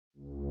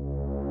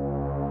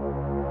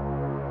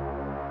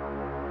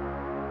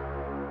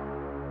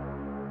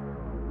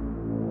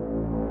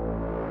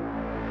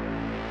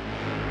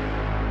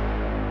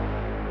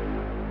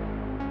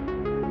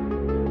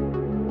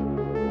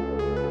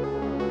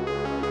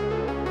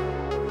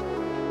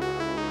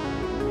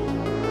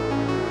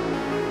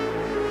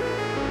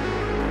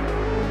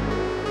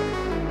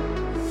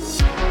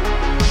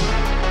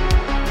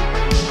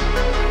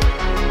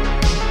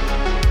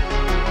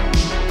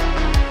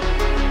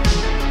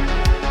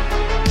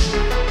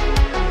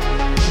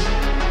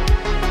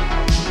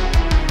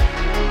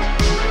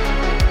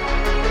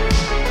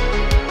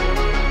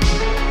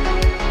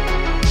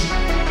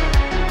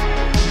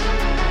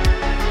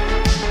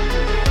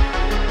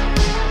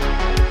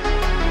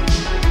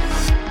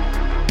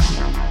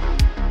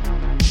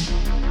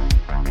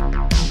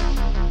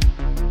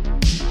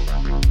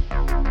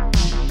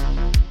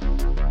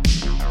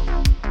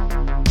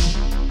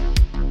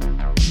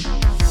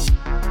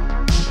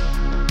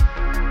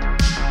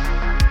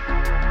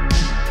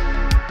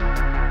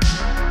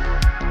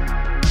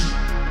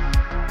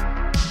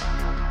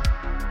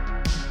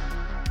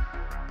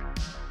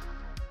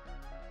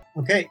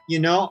Okay,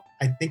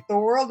 I think the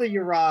world of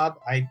you, Rob.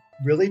 I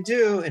really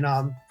do, and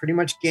I'm pretty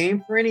much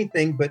game for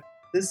anything, but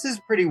this is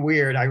pretty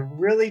weird. I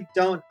really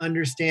don't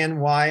understand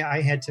why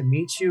I had to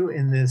meet you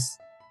in this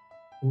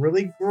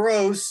really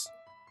gross,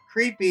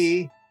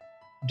 creepy,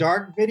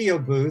 dark video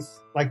booth.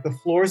 Like the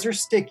floors are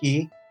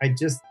sticky.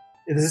 This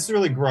is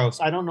really gross.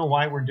 I don't know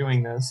why we're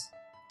doing this.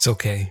 It's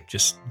okay.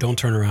 Just don't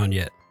turn around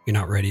yet. You're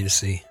not ready to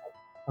see.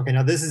 Okay,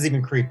 now this is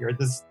even creepier.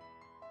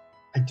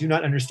 I do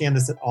not understand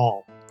this at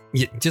all.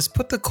 Yeah, just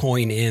put the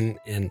coin in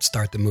and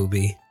start the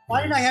movie.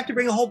 Why did I have to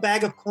bring a whole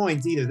bag of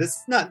coins either?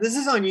 This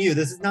is on you.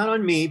 This is not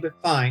on me, but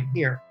fine.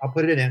 Here, I'll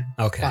put it in.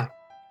 Okay. Fine.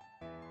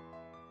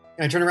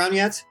 Can I turn around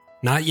yet?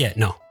 Not yet.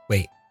 No,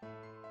 wait.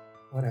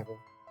 Whatever.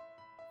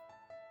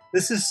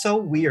 This is so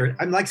weird.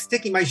 I'm like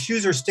my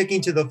shoes are sticking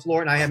to the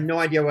floor and I have no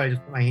idea what I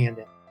just put my hand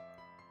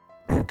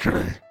in.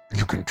 Okay,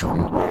 you can turn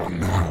around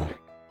now.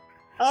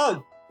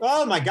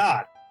 Oh my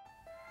God.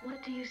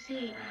 What do you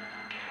see?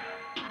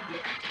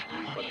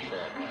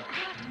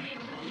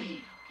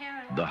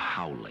 The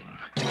Howling.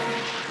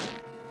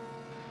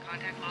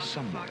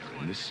 Somewhere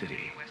in this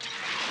city,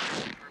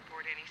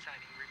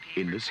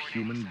 in this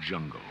human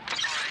jungle,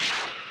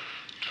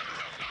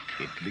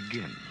 it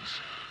begins.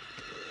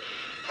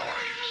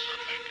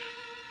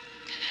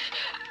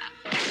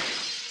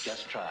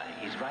 Just try.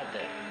 He's right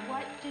there.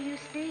 What do you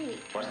see?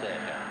 What's there,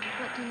 Karen?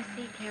 What do you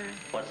see, Karen?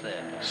 What's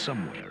there?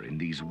 Somewhere in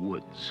these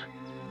woods,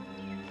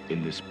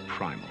 in this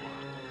primal,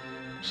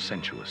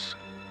 sensuous,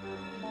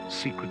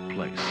 secret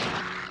place,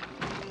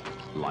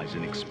 lies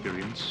an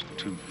experience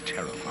too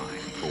terrifying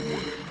for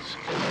words.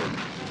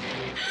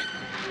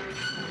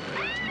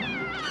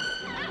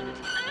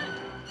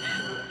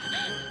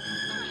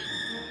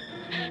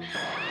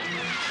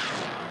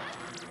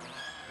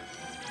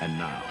 And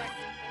now,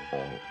 all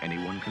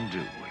anyone can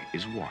do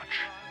is watch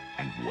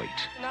and wait.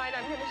 Tonight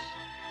I'm going to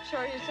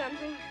show you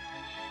something.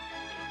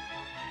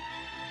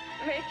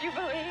 Make you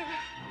believe.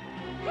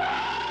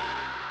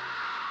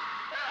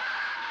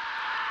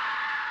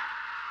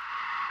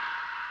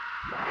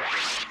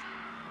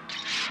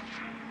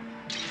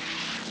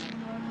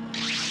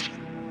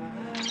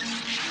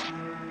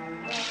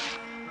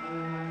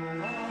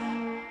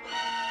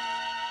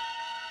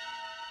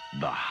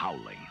 The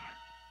Howling.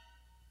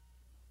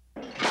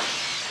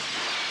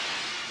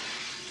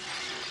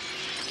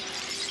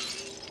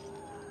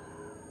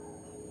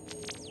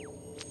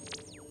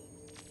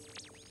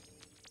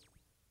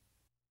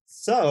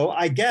 So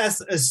I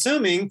guess,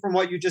 assuming from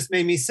what you just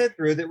made me sit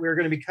through, that we're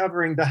going to be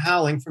covering The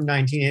Howling from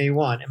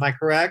 1981. Am I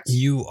correct?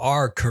 You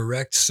are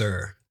correct,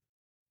 sir.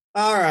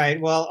 All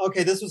right. Well,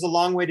 okay, this was a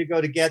long way to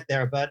go to get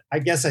there, but I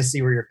guess I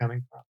see where you're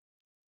coming from.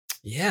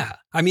 Yeah.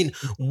 I mean,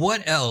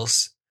 what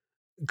else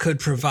could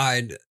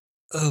provide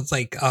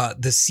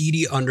the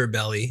seedy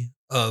underbelly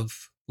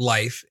of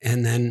life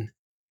and then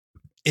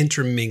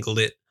intermingled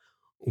it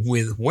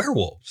with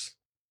werewolves?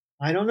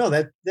 I don't know.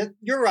 That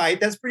you're right.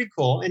 That's pretty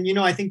cool. And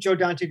I think Joe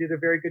Dante did a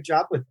very good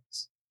job with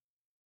this.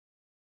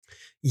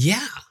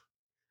 Yeah.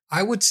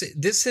 I would say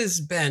this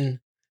has been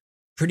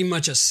pretty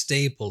much a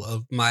staple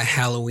of my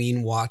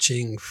Halloween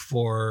watching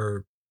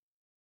for,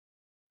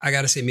 I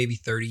got to say, maybe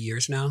 30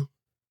 years now.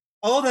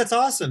 Oh, that's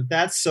awesome.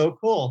 That's so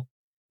cool.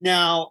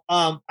 Now,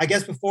 I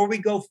guess before we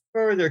go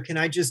further, can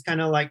I just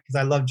kind of because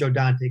I love Joe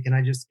Dante, can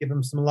I just give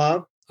him some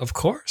love? Of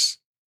course.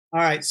 All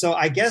right. So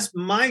I guess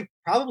my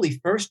probably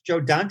first Joe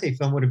Dante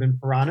film would have been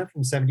Piranha from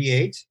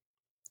 1978.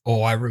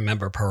 Oh, I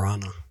remember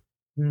Piranha.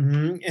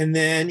 Mm-hmm. And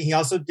then he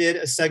also did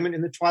a segment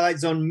in the Twilight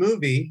Zone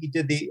movie. He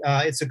did the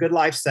It's a Good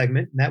Life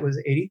segment, and that was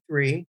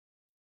 1983.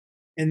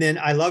 And then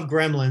I Love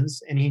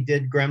Gremlins, and he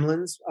did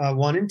Gremlins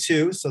 1 and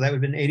 2. So that would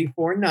have been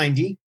 1984 and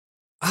 1990.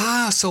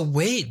 Ah, so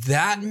wait,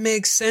 that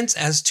makes sense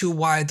as to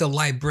why the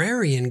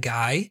librarian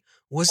guy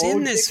was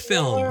in this Dick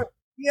film. Miller.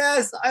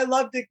 Yes, I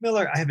love Dick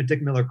Miller. I have a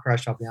Dick Miller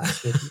crush, I'll be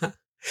honest with you.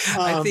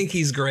 I think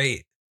he's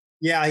great.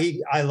 Yeah,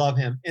 I love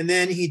him. And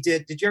then he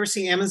did you ever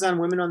see Amazon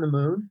Women on the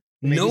Moon?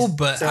 Maybe no,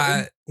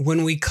 but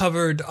when we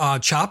covered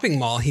Chopping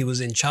Mall, he was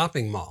in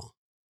Chopping Mall.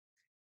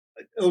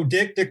 Oh,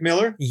 Dick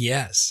Miller?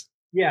 Yes.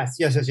 Yes.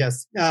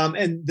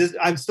 And this,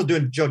 I'm still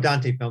doing Joe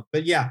Dante films,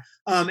 but yeah.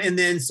 And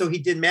then, so he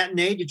did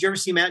Matinee. Did you ever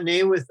see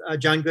Matinee with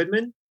John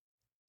Goodman?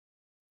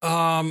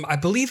 I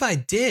believe I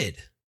did.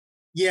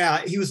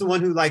 Yeah. He was the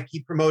one who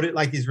he promoted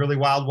these really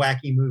wild,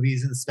 wacky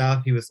movies and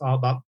stuff. He was all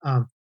about,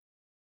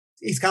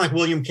 he's kind of like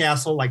William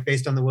Castle,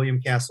 based on the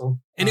William Castle.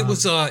 And it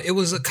was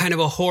a kind of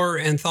a horror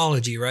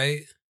anthology,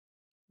 right?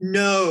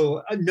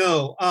 No.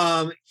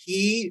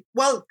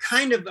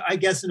 Kind of, I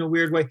guess in a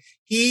weird way.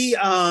 He,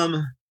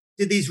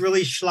 did these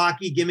really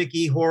schlocky,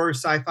 gimmicky horror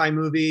sci-fi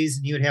movies,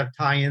 and he would have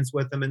tie-ins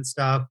with them and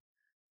stuff.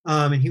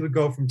 And he would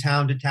go from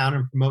town to town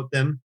and promote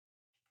them.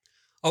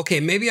 Okay,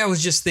 maybe I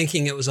was just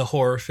thinking it was a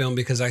horror film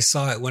because I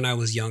saw it when I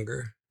was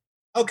younger.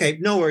 Okay,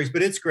 no worries,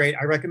 but it's great.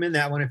 I recommend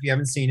that one if you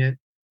haven't seen it.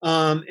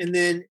 And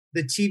then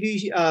the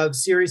TV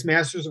series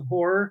Masters of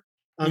Horror,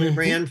 it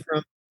ran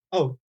from...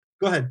 Oh,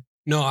 go ahead.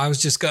 No, I was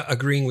just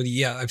agreeing with you.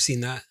 Yeah, I've seen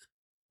that.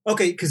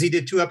 Okay, because he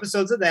did 2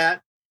 episodes of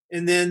that.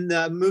 And then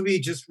the movie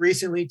just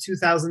recently,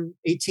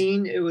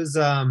 2018, it was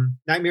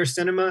Nightmare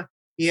Cinema.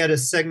 He had a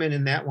segment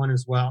in that one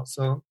as well.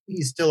 So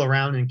he's still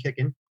around and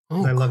kicking.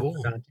 Oh, I love cool.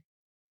 Dante.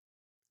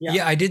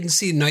 Yeah, I didn't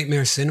see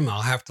Nightmare Cinema.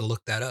 I'll have to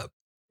look that up.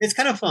 It's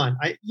kind of fun.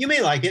 You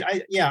may like it.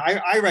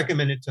 I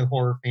recommend it to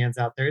horror fans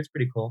out there. It's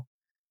pretty cool.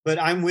 But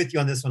I'm with you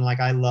on this one. Like,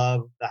 I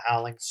love The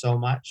Howling so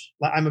much.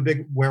 I'm a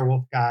big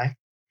werewolf guy.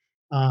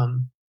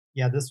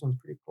 Yeah, this one's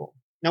pretty cool.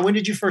 Now, when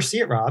did you first see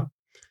it, Rob?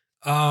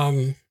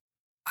 I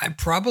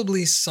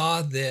probably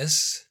saw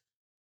this.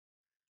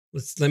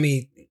 Let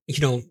me,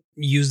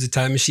 use the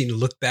time machine to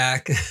look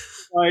back.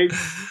 Right.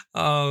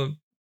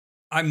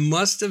 I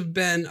must have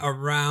been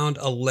around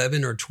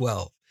 11 or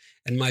 12.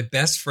 And my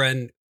best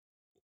friend,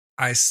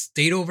 I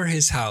stayed over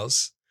his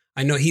house.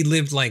 I know he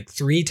lived like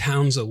 3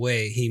 towns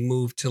away. He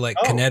moved to like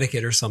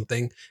Connecticut or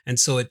something. And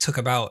so it took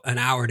about an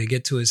hour to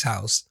get to his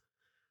house.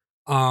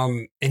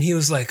 And he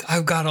was like,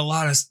 I've got a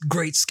lot of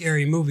great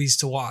scary movies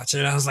to watch.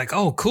 And I was like,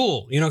 oh,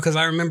 cool. Because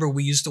I remember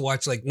we used to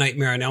watch like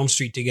Nightmare on Elm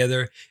Street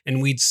together,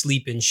 and we'd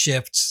sleep in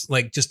shifts,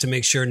 like just to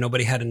make sure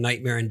nobody had a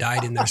nightmare and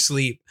died in their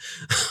sleep.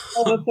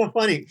 Oh, that's so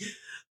funny.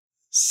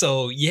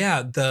 So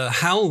yeah, The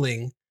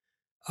Howling,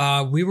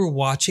 we were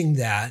watching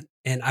that.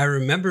 And I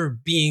remember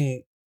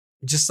being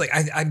just like,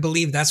 I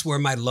believe that's where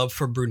my love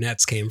for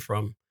brunettes came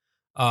from.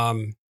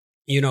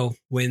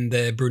 When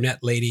the brunette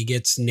lady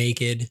gets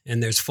naked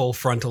and there's full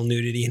frontal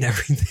nudity and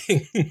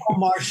everything. Oh,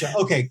 Marsha.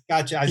 Okay,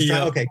 gotcha.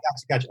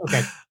 Gotcha.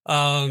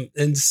 Okay.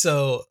 And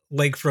so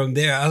like from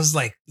there, I was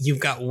like, you've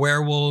got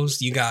werewolves,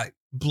 you got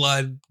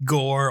blood,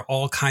 gore,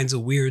 all kinds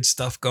of weird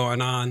stuff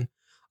going on.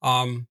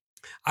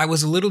 I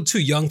was a little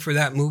too young for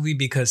that movie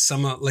because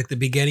the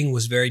beginning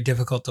was very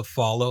difficult to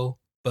follow,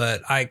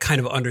 but I kind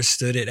of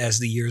understood it as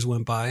the years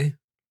went by.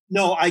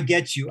 No, I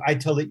get you. I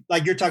totally,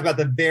 like, you're talking about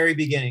the very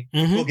beginning.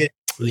 Mm-hmm.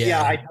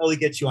 Yeah, I totally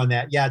get you on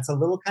that. Yeah, it's a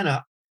little kind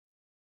of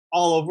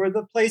all over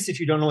the place if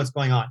you don't know what's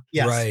going on.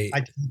 Yes, right. I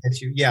totally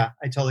get you. Yeah,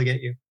 I totally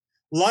get you.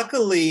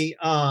 Luckily,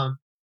 I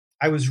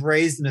was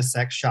raised in a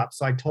sex shop,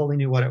 so I totally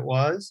knew what it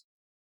was.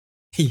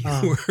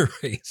 You were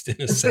raised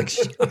in a sex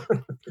shop.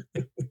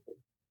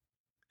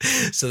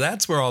 So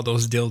that's where all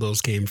those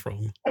dildos came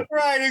from.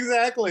 Right,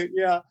 exactly.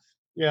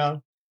 Yeah.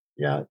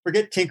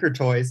 Forget Tinker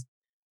Toys.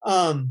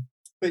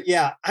 But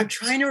yeah, I'm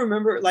trying to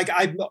remember, like,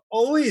 I've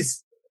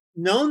always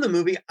known the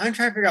movie. I'm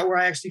trying to figure out where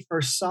I actually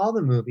first saw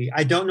the movie.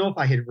 I don't know if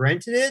I had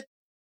rented it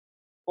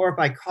or if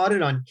I caught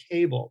it on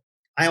cable.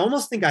 I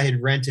almost think I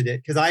had rented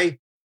it because I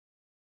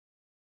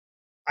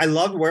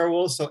loved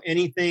werewolves. So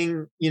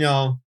anything,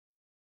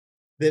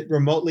 that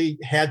remotely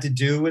had to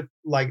do with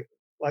like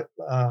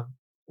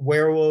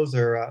werewolves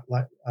or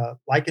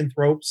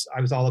lycanthropes,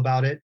 I was all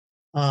about it.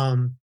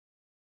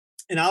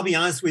 And I'll be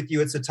honest with you,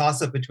 it's a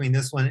toss-up between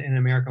this one and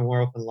American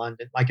Werewolf in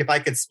London. Like, if I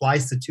could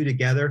splice the two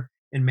together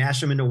and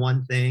mash them into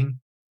one thing,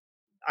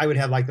 I would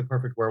have like the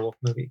perfect werewolf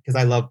movie because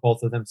I love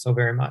both of them so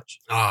very much.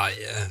 Ah,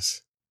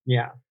 yes.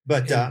 Yeah.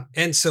 But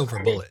and Silver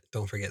Bullet.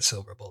 Don't forget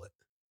Silver Bullet.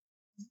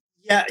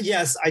 Yeah,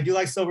 yes, I do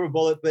like Silver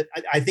Bullet, but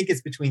I think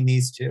it's between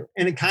these two.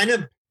 And it kind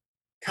of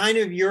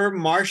your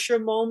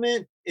Marsha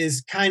moment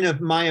is kind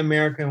of my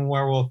American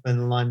Werewolf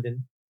in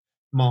London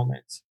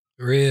moment.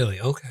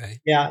 Really? Okay.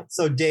 Yeah.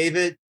 So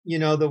David,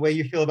 the way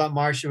you feel about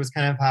Marsha was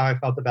kind of how I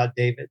felt about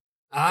David.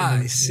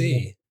 I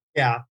see.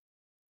 Yeah.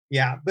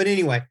 But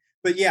anyway,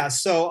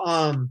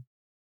 so,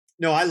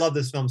 no, I love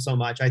this film so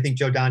much. I think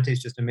Joe Dante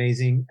is just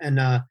amazing. And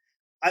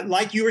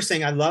like you were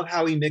saying, I love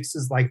how he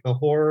mixes like the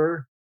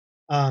horror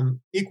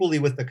equally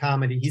with the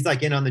comedy. He's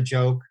like in on the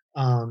joke.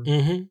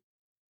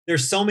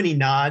 There's so many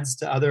nods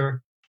to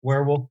other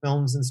werewolf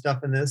films and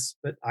stuff in this,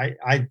 but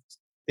I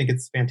think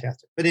it's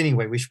fantastic. But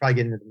anyway, we should probably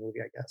get into the movie,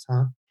 I guess,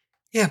 huh?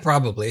 Yeah,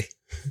 probably.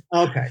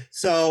 Okay.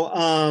 So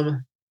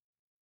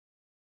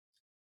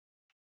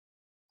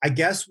I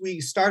guess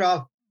we start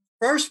off,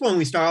 first one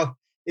we start off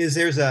is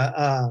there's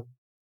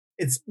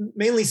it's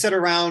mainly set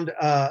around,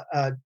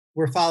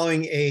 we're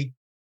following a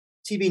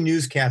TV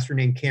newscaster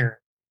named Karen.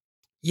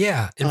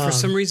 Yeah. And for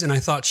some reason, I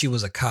thought she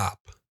was a cop.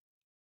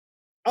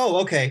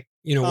 Oh, okay.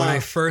 When I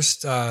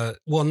first,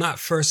 not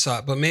first saw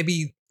it, but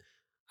maybe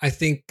I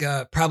think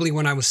probably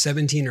when I was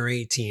 17 or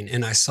 18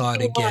 and I saw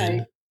it again.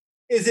 Why?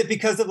 Is it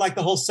because of like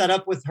the whole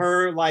setup with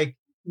her, like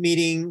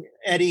meeting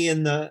Eddie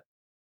in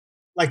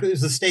like it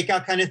was a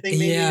stakeout kind of thing?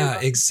 Maybe? Yeah,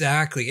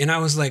 exactly. And I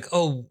was like,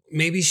 oh,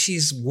 maybe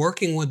she's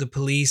working with the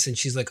police and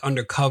she's like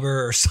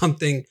undercover or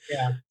something.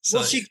 Yeah. So,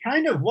 well, she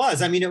kind of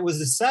was. I mean, it was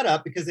a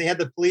setup because they had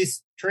the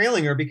police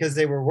trailing her because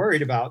they were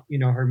worried about,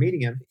 her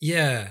meeting him.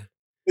 Yeah.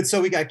 But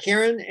so we got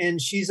Karen, and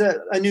she's a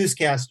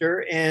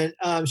newscaster, and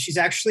she's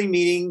actually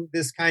meeting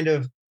this kind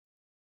of,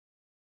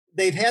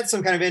 they've had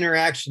some kind of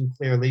interaction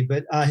clearly,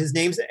 but his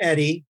name's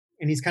Eddie,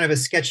 and he's kind of a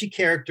sketchy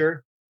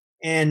character.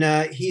 And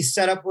he's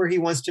set up where he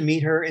wants to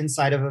meet her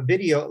inside of a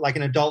video, like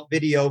an adult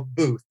video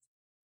booth.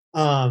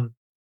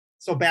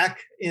 So back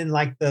in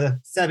like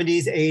the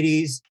 70s,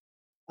 80s,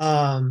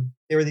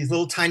 there were these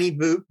little tiny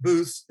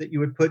booths that you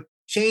would put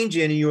change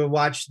in, and you would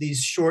watch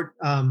these short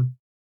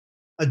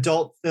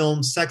adult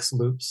film sex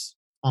loops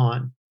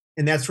on.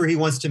 and that's where he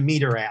wants to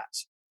meet her at.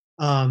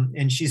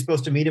 And she's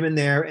supposed to meet him in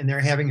there, and they're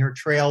having her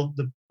trailed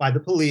by the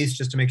police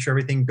just to make sure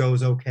everything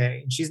goes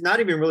okay. And she's not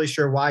even really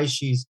sure why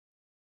she's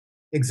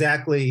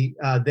exactly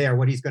there,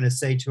 what he's going to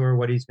say to her,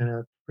 what he's going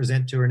to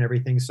present to her, and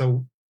everything.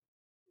 So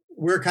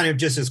we're kind of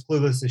just as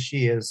clueless as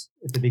she is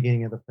at the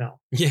beginning of the film.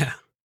 Yeah.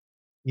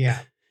 Yeah.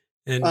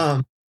 And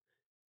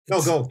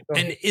go.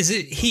 And is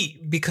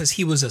it because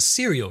he was a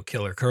serial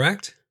killer,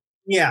 correct?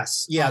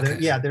 Yes. Yeah. Okay.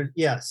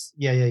 Yes.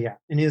 Yeah.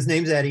 And his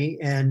name's Eddie,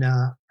 and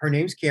her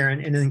name's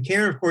Karen. And then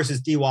Karen, of course,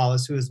 is Dee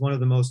Wallace, who is one of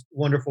the most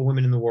wonderful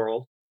women in the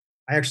world.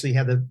 I actually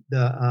had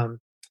the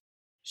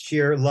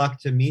sheer luck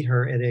to meet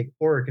her at a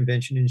horror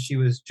convention, and she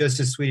was just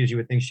as sweet as you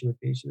would think she would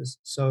be. She was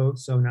so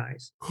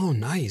nice. Oh,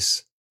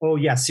 nice. Oh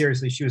yeah,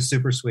 seriously, she was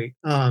super sweet.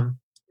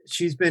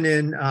 She's been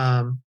in.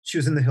 She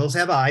was in The Hills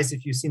Have Eyes.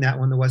 If you've seen that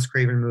one, the Wes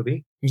Craven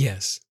movie.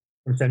 Yes.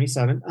 From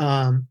 '77.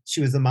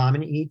 She was the mom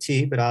in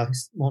E.T., but I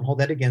won't hold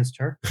that against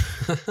her.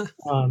 She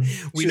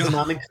was the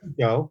mom in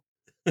Cujo.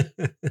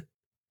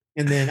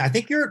 And then I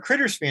think you're a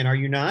Critters fan, are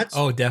you not?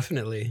 Oh,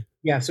 definitely.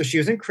 Yeah, so she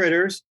was in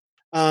Critters.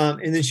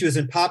 And then she was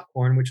in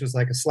Popcorn, which was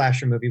like a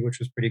slasher movie, which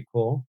was pretty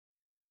cool.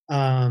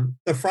 The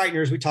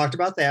Frighteners, we talked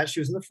about that. She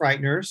was in The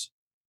Frighteners.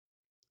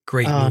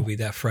 Great movie,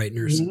 that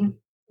Frighteners. Mm-hmm.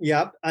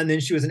 Yep. And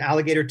then she was in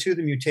Alligator 2,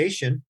 The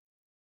Mutation.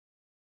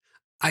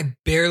 I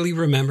barely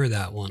remember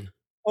that one.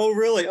 Oh,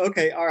 really?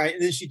 Okay. All right.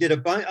 And then she did a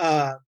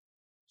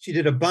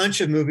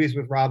bunch of movies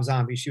with Rob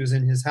Zombie. She was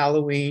in his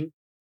Halloween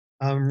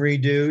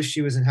redo.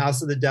 She was in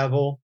House of the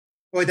Devil.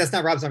 Oh, wait, that's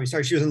not Rob Zombie.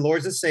 Sorry. She was in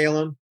Lords of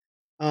Salem.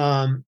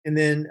 And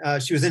then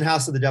she was in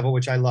House of the Devil,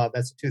 which I love.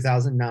 That's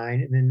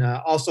 2009. And then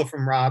also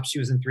from Rob, she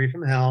was in 3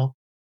 from Hell.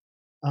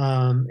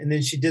 And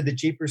then she did the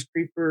Jeepers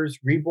Creepers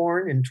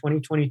Reborn in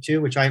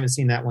 2022, which I haven't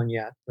seen that one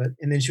yet.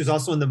 And then she was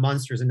also in The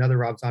Munsters, another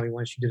Rob Zombie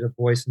one. She did a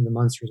voice in The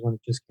Munsters one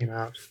that just came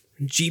out.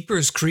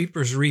 Jeepers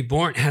Creepers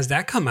Reborn. Has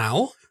that come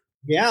out?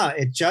 Yeah,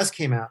 it just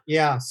came out.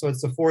 Yeah, so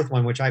it's the 4th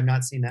one, which I've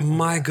not seen that one.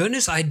 My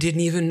goodness, I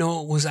didn't even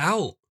know it was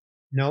out.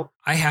 Nope.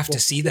 I have to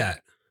see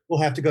that.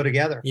 We'll have to go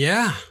together.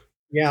 Yeah.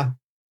 Yeah.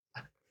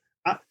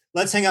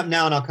 Let's hang up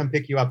now and I'll come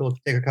pick you up. It'll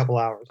take a couple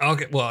hours.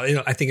 Okay.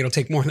 Well, I think it'll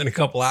take more than a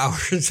couple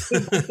hours.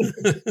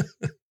 But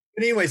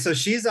anyway, so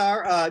she's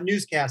our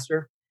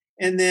newscaster.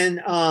 And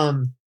then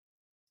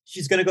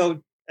she's going to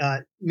go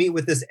meet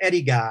with this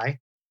Eddie guy.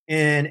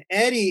 And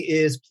Eddie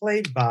is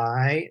played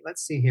by,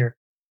 let's see here.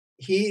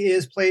 He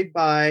is played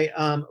by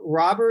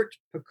Robert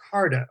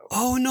Picardo.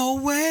 Oh,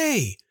 no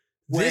way.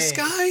 This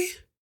guy?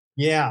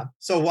 Yeah.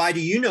 So why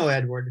do you know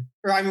Edward?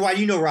 Why do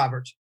you know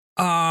Robert?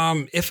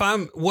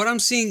 What I'm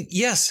seeing,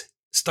 yes,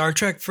 Star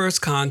Trek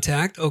First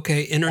Contact,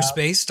 okay, Inner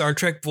Space, Star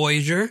Trek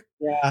Voyager.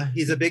 Yeah,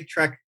 he's a big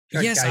Trek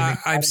yes, guy.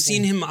 I've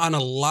seen him on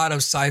a lot of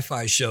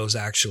sci-fi shows,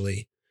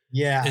 actually.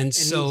 Yeah, and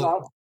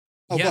so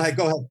yeah,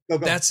 go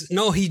ahead.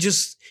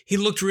 He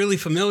looked really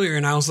familiar,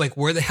 and I was like,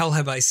 where the hell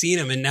have I seen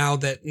him? And now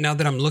that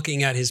I'm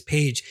looking at his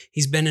page,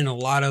 he's been in a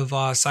lot of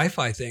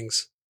sci-fi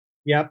things.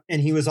 Yep,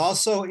 and he was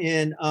also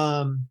in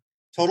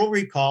Total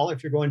Recall,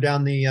 if you're going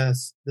down the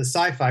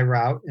sci-fi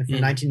route, and from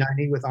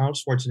 1990 with Arnold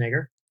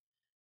Schwarzenegger.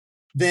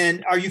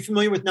 Then, are you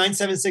familiar with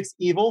 976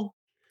 Evil?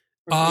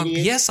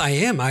 Yes, I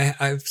am.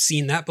 I've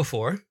seen that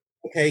before.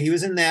 Okay, he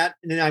was in that.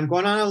 And then I'm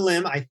going on a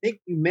limb. I think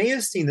you may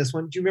have seen this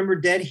one. Do you remember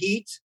Dead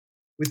Heat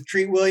with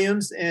Treat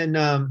Williams and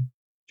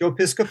Joe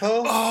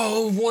Piscopo?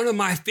 Oh, one of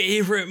my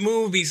favorite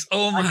movies.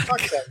 Oh, my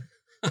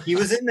God. He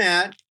was in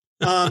that.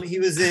 He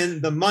was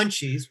in The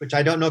Munchies, which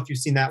I don't know if you've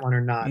seen that one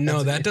or not.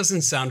 No, that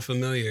doesn't sound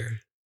familiar.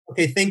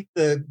 Okay, think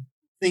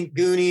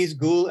Goonies,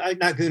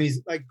 not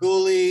Goonies, like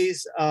Ghoulies,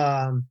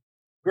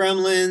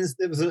 Gremlins.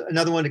 There was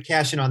another one to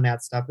cash in on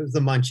that stuff. It was The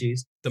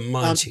Munchies. The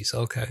Munchies,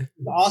 okay.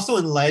 Also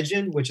in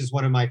Legend, which is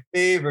one of my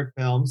favorite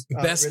films.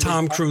 Best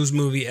Tom Cruise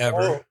movie ever.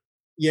 Oh,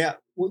 yeah.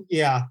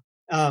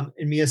 And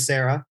Mia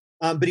Sara.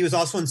 But he was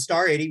also in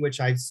Star 80, which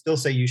I still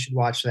say you should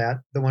watch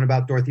that. The one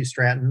about Dorothy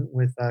Stratton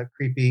with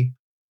creepy.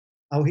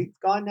 Oh, he's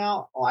gone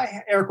now. Oh,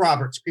 Eric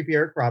Roberts, creepy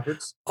Eric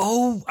Roberts.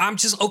 Oh,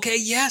 okay.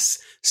 Yes.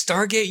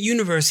 Stargate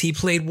Universe. He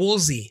played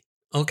Woolsey.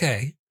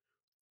 Okay.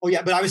 Oh,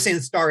 yeah. But I was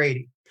saying Star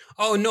 80.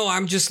 Oh, no,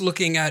 I'm just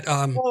looking at.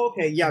 Oh,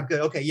 okay. Yeah, good.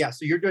 Okay. Yeah.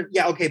 So you're doing.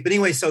 Yeah. Okay. But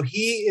anyway, so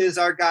he is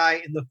our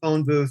guy in the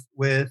phone booth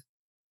with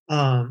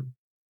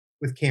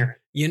Karen.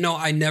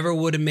 I never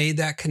would have made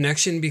that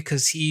connection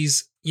because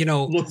he's,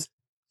 looks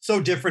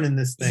so different in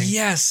this thing.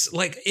 Yes.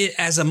 Like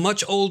as a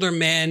much older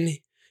man,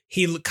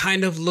 he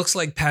kind of looks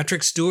like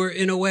Patrick Stewart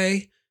in a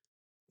way.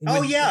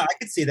 Oh, yeah. I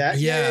could see that.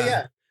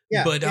 Yeah.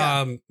 But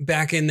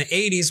back in the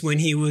 80s when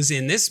he was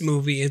in this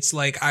movie, it's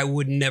like I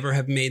would never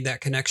have made that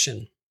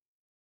connection.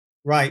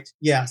 Right.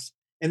 Yes.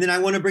 And then I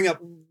want to bring up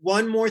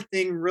one more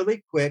thing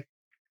really quick.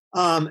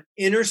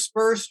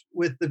 Interspersed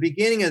with the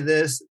beginning of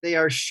this, they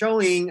are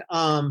showing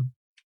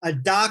a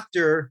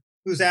doctor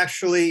who's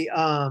actually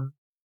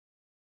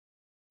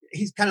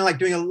he's kind of like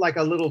doing a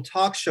little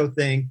talk show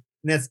thing,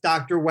 and that's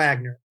Dr.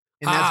 Wagner.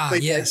 And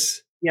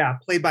that's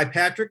played by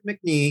Patrick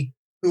McNee,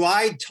 who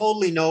I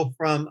totally know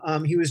from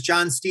he was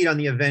John Steed on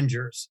The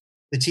Avengers,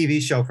 the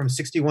TV show from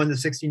 61 to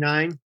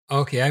 69.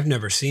 Okay, I've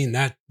never seen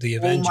that. The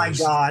Avengers. Oh my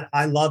God,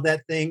 I love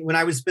that thing. When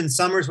I would spend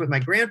summers with my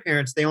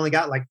grandparents, they only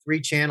got like 3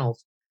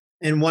 channels,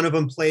 and one of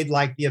them played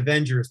like the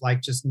Avengers,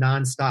 like just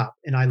nonstop.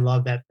 And I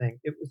love that thing.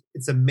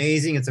 It's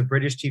amazing. It's a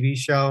British TV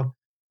show.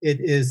 It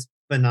is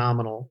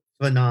phenomenal,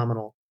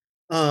 phenomenal.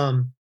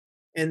 And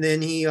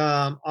then he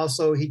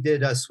he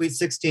did Sweet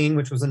 16,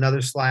 which was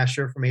another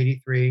slasher from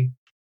 '83.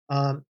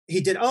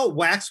 He did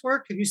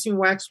Waxwork. Have you seen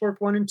Waxwork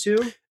 1 and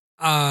 2?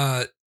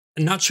 I'm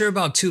not sure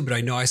about 2, but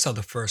I know I saw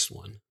the first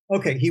one.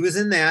 Okay, he was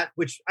in that,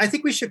 which I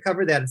think we should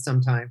cover that at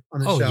some time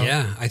on the show. Oh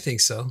yeah, I think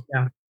so.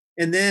 Yeah.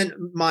 And then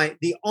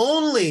the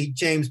only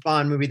James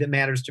Bond movie that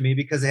matters to me,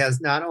 because it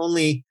has not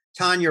only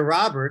Tanya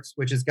Roberts,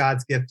 which is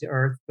God's gift to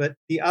Earth, but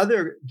the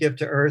other gift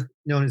to Earth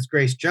known as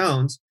Grace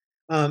Jones.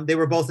 They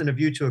were both in A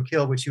View to a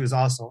Kill, which he was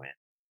also in.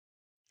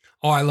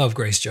 Oh, I love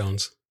Grace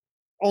Jones.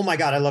 Oh my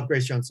God, I love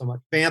Grace Jones so much.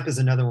 Vamp is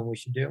another one we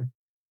should do.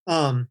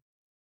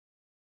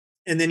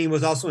 And then he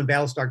was also in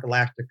Battlestar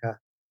Galactica,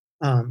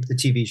 the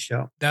TV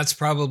show. That's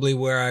probably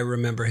where I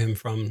remember him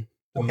from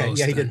the most.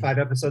 Yeah, he did 5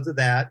 episodes of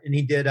that. And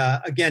he did,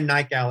 again,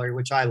 Night Gallery,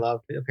 which I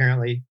love.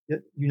 Apparently,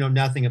 you know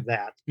nothing of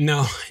that.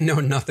 No, I know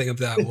nothing of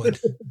that one. But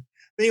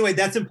anyway,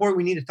 that's important.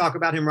 We need to talk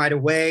about him right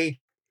away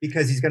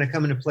because he's going to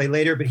come into play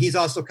later. But he's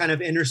also kind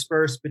of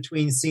interspersed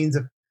between scenes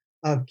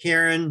of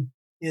Karen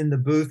in the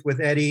booth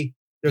with Eddie.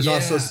 There's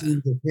also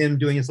scenes of him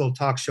doing his little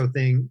talk show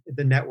thing at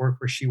the network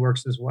where she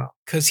works as well.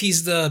 Because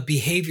he's the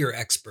behavior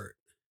expert.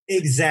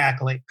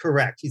 Exactly.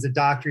 Correct. He's a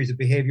doctor. He's a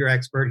behavior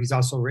expert. He's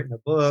also written a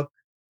book,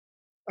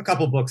 a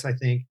couple books, I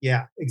think.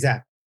 Yeah,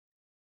 exactly.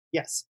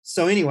 Yes.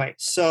 So anyway,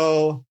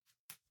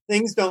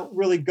 things don't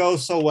really go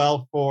so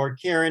well for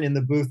Karen in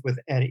the booth with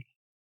Eddie.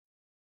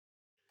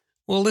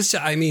 Well,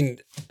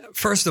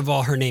 first of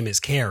all, her name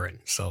is Karen.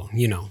 So,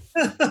 you know.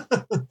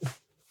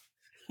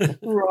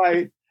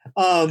 Right.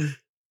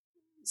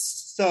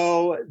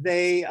 So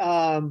they,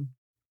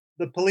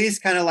 the police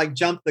kind of like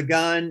jump the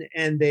gun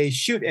and they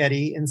shoot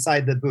Eddie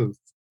inside the booth.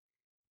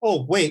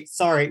 Oh, wait,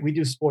 sorry. We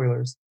do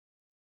spoilers.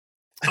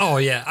 Oh,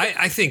 yeah.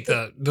 I think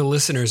the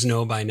listeners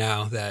know by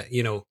now that,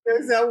 you know.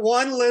 There's that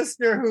one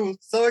listener who's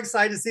so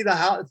excited to see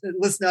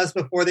listen to us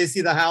before they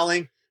see The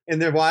Howling,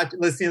 and they're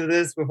listening to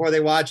this before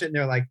they watch it, and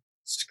they're like,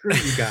 screw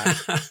you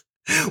guys.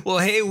 Well,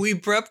 hey, we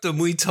prepped them.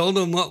 We told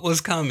them what was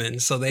coming.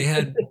 So they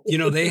had,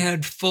 they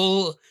had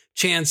full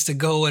chance to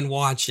go and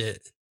watch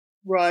it.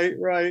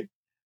 Right.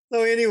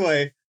 So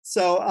anyway,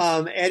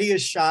 Eddie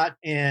is shot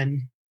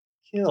and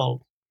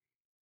killed.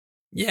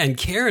 Yeah, and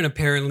Karen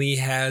apparently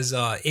has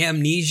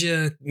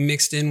amnesia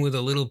mixed in with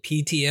a little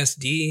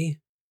PTSD.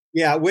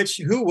 Yeah,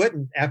 who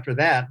wouldn't after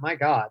that? My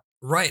God.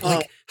 Right.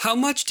 Like, how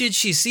much did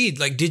she see?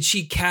 Like, did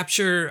she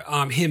capture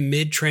him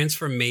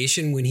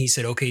mid-transformation when he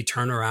said, okay,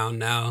 turn around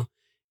now?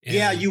 And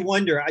yeah, you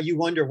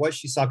wonder what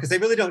she saw, because they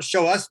really don't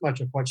show us much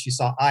of what she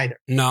saw either.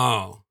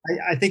 No.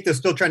 I think they're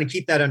still trying to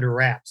keep that under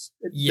wraps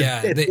at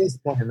this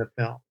point in the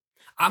film.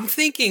 I'm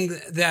thinking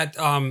that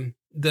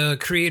the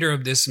creator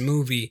of this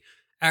movie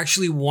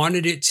actually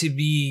wanted it to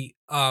be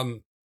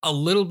a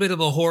little bit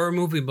of a horror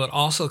movie, but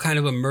also kind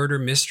of a murder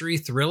mystery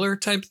thriller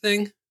type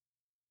thing.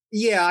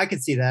 Yeah, I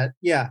could see that.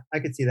 Yeah, I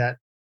could see that.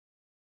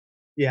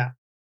 Yeah.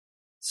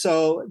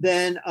 So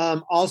then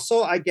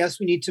also, I guess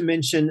we need to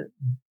mention,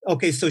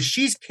 okay, so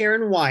she's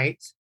Karen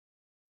White,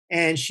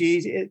 and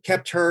she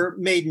kept her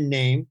maiden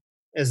name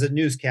as a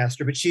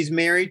newscaster, but she's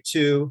married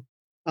to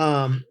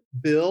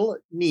Bill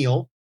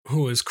Neal.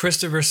 Who is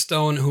Christopher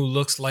Stone, who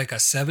looks like a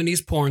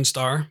 70s porn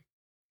star.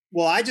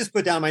 Well, I just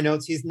put down my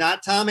notes. He's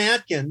not Tom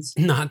Atkins.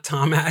 Not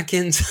Tom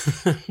Atkins.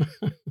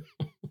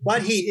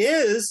 But he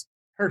is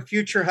her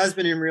future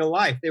husband in real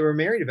life. They were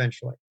married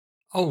eventually.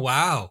 Oh,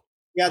 wow.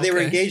 Yeah, they were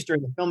engaged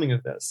during the filming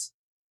of this.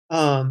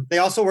 They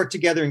also worked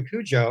together in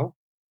Cujo.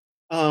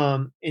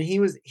 And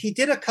he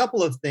did a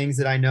couple of things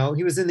that I know.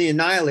 He was in The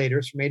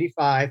Annihilators from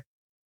 '85.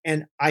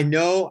 And I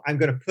know I'm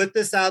going to put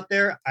this out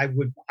there.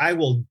 I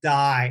will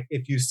die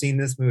if you've seen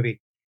this movie.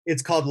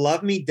 It's called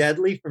Love Me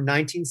Deadly from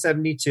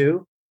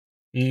 1972.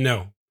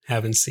 No,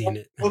 haven't seen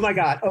it. Oh my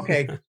God.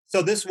 Okay.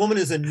 So this woman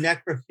is a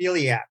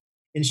necrophiliac,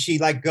 and she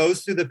like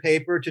goes through the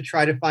paper to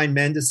try to find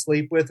men to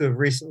sleep with who have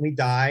recently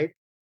died.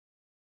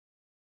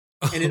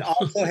 And it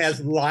also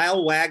has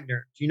Lyle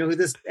Wagner. Do you know who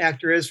this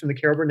actor is from the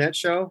Carol Burnett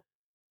Show?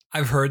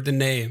 I've heard the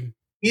name.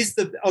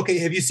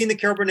 Have you seen the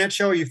Carol Burnett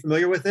Show? Are you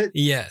familiar with it?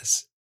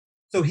 Yes.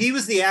 So he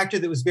was the actor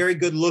that was very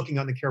good looking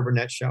on the Carol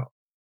Burnett Show.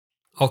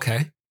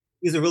 Okay.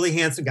 He's a really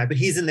handsome guy, but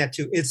he's in that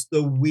too. It's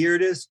the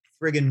weirdest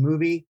friggin'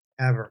 movie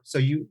ever. So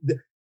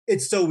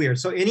it's so weird.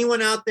 So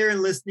anyone out there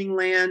in listening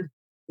land,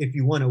 if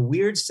you want a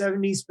weird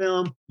 70s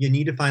film, you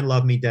need to find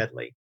Love Me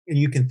Deadly, and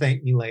you can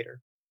thank me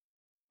later.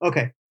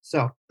 Okay.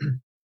 So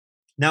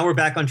now we're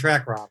back on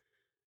track, Rob.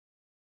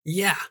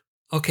 Yeah.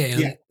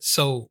 Okay.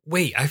 So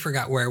wait, I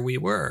forgot where we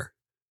were.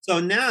 So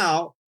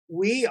now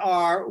we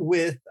are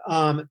with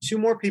 2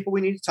 more people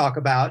we need to talk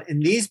about.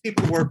 And these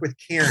people work with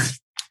Karen.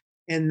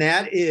 And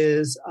that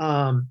is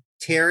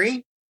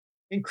Terry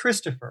and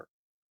Christopher.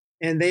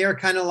 And they are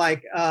kind of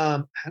like,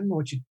 I don't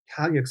know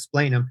how you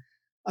explain them.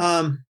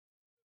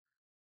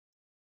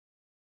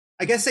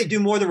 I guess they do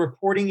more of the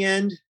reporting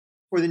end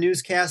for the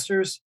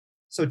newscasters.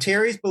 So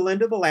Terry's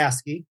Belinda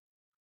Belasky.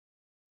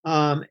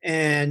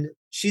 And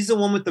she's the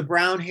one with the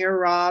brown hair,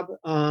 Rob.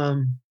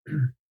 Kind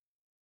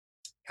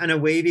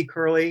of wavy,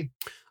 curly.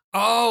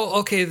 Oh,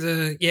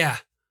 okay. Yeah.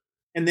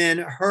 And then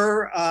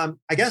her,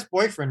 I guess,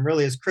 boyfriend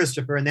really is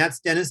Christopher, and that's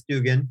Dennis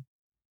Dugan.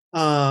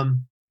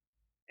 And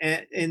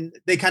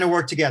they kind of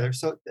work together.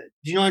 So do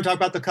you know what I'm talking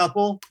about, the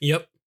couple?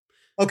 Yep.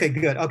 Okay,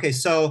 good. Okay,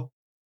 so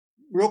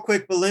real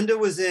quick, Belinda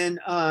was in,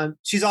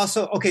 she's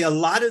also, okay, a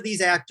lot of these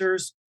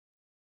actors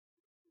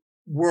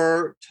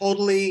were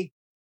totally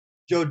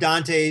Joe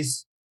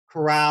Dante's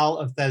corral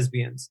of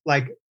thespians.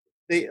 Like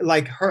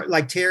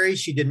Terry,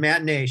 she did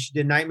Matinee, she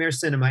did Nightmare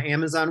Cinema,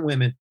 Amazon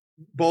Women,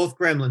 both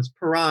Gremlins,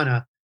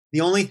 Piranha.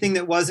 The only thing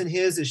that wasn't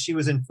his is she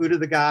was in Food of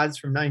the Gods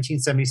from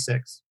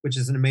 1976, which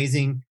is an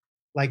amazing,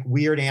 like,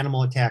 weird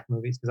animal attack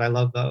movies, because I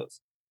love those.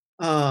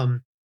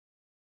 And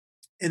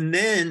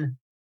then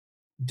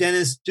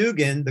Dennis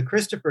Dugan, the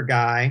Christopher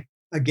guy,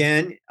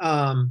 again,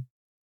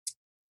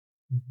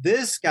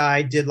 this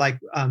guy did like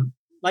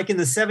in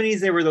the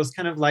 70s, there were those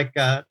kind of like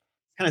kind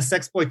of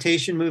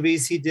sexploitation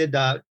movies. He did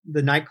the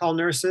Night Call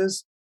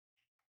Nurses.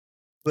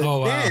 But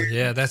wow.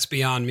 Yeah, that's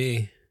beyond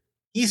me.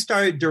 He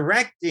started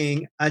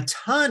directing a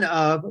ton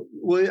of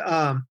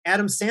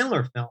Adam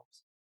Sandler films.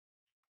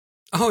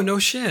 Oh, no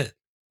shit.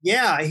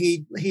 Yeah,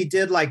 he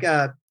did like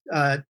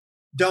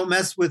Don't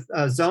Mess with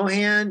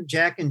Zohan,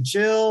 Jack and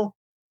Jill.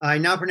 I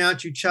Now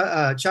Pronounce You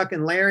Chuck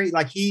and Larry.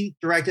 Like, he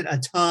directed a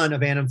ton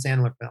of Adam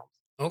Sandler films.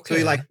 Okay. So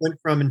he like went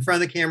from in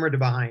front of the camera to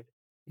behind.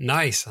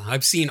 Nice.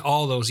 I've seen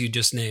all those you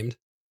just named.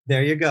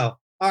 There you go.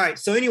 All right.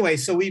 So anyway,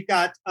 so we've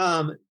got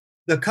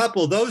the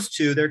couple, those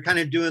two, they're kind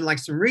of doing like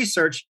some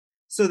research.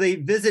 So they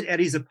visit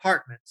Eddie's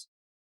apartment.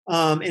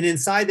 And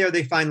inside there,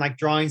 they find like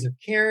drawings of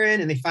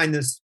Karen, and they find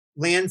this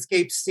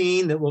landscape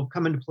scene that will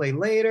come into play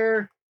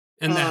later.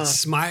 And that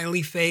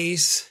smiley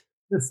face.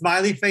 The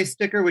smiley face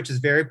sticker, which is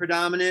very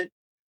predominant.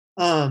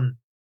 And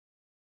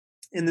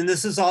then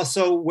this is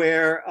also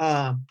where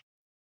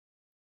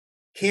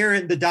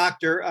Karen, the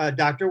doctor,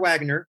 Dr.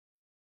 Wagner,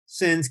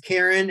 sends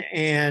Karen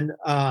and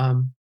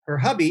her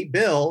hubby,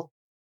 Bill,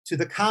 to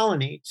the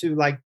colony to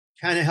like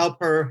kind of help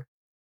her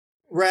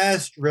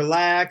rest,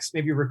 relax,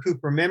 maybe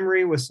recoup her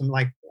memory with some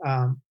like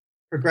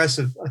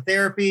progressive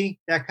therapy,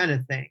 that kind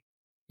of thing.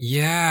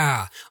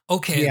 Yeah.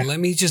 Okay. Yeah. Let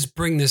me just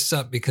bring this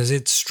up because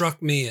it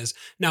struck me as,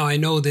 now I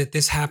know that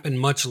this happened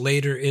much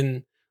later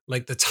in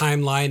like the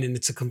timeline and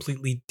it's a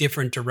completely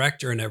different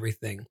director and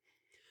everything.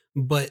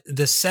 But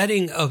the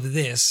setting of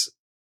this,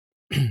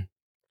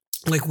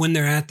 like when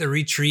they're at the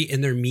retreat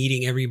and they're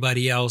meeting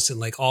everybody else and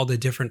like all the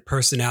different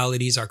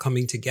personalities are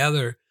coming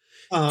together,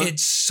 it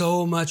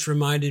so much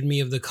reminded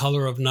me of The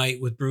Color of Night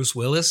with Bruce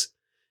Willis.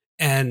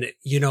 And,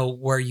 you know,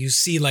 where you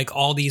see like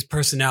all these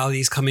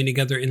personalities coming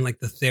together in like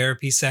the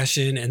therapy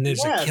session and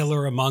there's a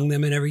killer among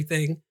them and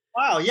everything.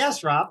 Wow.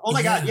 Yes, Rob. Oh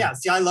my God. Yeah.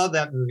 See, I love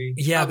that movie.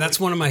 Yeah. Probably. That's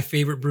one of my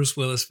favorite Bruce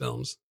Willis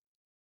films.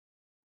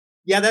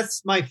 Yeah.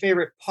 That's my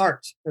favorite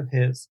part of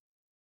his.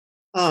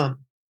 Do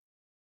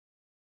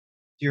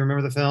you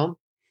remember the film?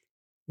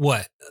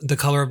 What? The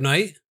Color of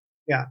Night?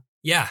 Yeah.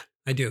 Yeah,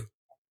 I do.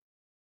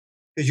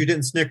 Because you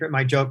didn't snicker at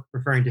my joke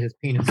referring to his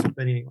penis.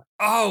 But anyway.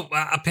 Oh,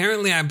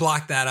 apparently I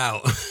blocked that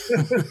out.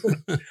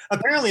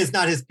 Apparently it's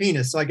not his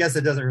penis, so I guess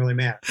it doesn't really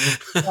matter.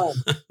 It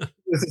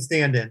was a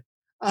stand-in.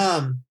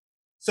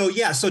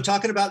 So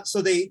talking about,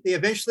 so they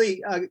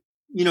eventually,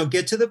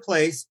 get to the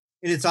place,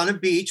 and it's on a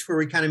beach where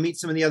we kind of meet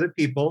some of the other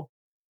people.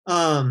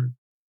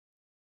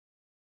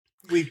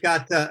 We've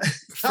got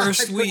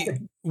first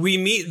we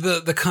meet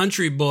the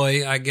country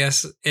boy, I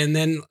guess, and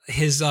then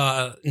his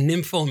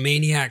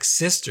nymphomaniac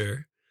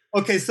sister.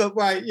 Okay, so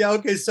right, yeah,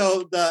 okay,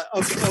 so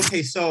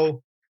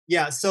so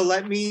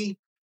let me.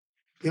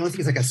 The only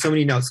thing is I got so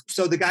many notes.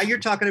 So the guy you're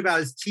talking about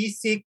is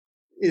TC,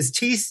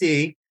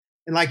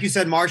 and like you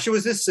said, Marcia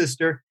was his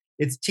sister.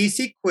 It's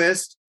TC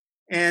Quist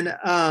and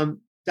Don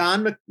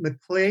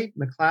McLeod,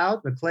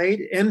 McLeod.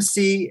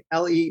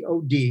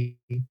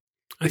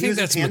 I think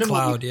that's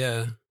McLeod,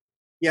 yeah.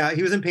 Yeah,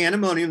 he was in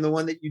Pandemonium, the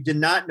one that you did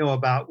not know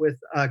about with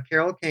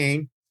Carol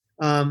Kane,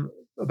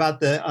 about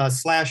the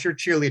slasher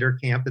cheerleader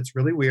camp. It's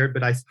really weird,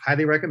 but I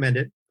highly recommend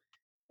it.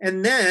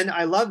 And then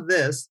I love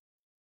this,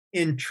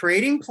 in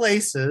Trading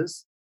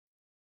Places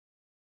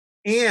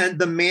and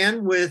The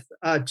Man with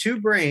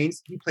Two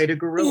Brains, he played a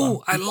gorilla.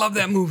 Ooh, I love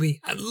that movie.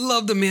 I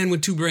love The Man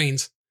with Two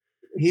Brains.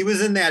 He was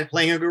in that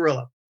playing a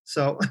gorilla.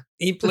 So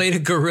he played a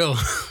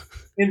gorilla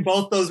in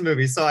both those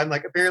movies. So I'm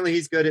like, apparently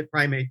he's good at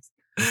primates.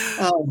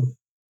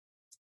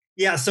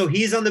 Yeah, so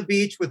he's on the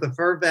beach with a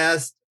fur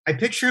vest. I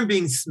picture him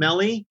being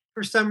smelly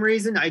for some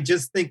reason. I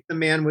just think the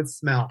man would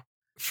smell.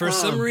 For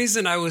some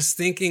reason, I was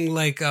thinking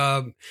like,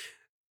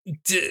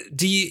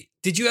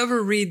 did you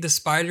ever read the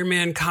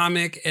Spider-Man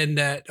comic and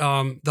that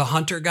the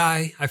hunter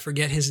guy? I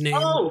forget his name.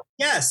 Oh,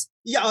 yes.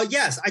 Yeah,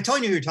 yes. I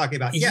told you who you're talking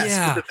about. Yes.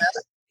 Yeah.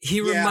 He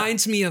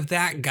reminds me of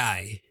that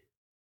guy.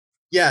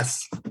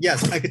 Yes.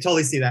 Yes, I could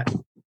totally see that.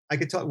 I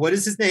could tell. What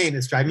is his name?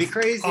 It's driving me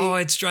crazy. Oh,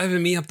 it's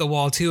driving me up the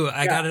wall too.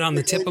 I got it on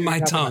the tip of my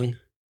tongue.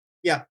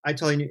 Yeah, I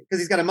totally knew because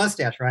he's got a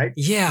mustache, right?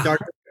 Yeah.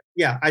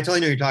 Yeah, I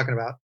totally know what you're talking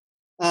about.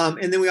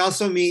 And then we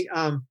also meet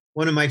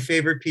one of my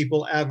favorite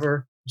people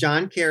ever,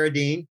 John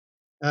Carradine.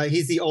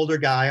 He's the older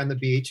guy on the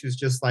beach who's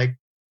just like,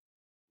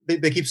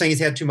 they keep saying he's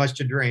had too much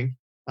to drink,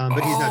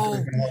 but he's not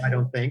drinking at all, I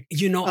don't think.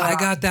 I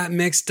got that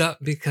mixed up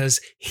because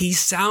he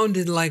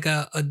sounded like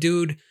a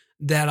dude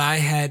that I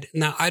had.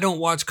 Now, I don't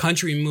watch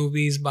country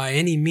movies by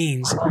any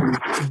means,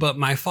 but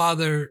my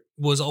father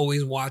was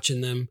always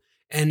watching them.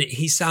 And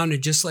he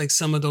sounded just like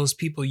some of those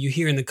people you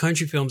hear in the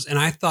country films. And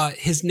I thought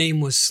his name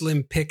was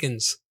Slim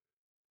Pickens.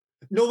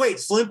 No, wait,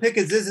 Slim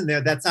Pickens isn't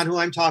there. That's not who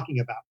I'm talking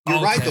about.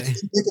 You're right, though. Slim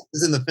Pickens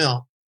is in the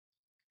film.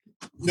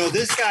 No,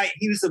 this guy,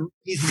 he's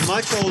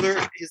much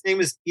older. His name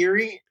is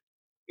Erie,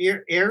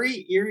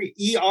 E-R-I-E.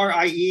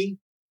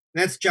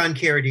 That's John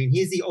Carradine.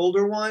 He's the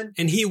older one.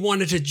 And he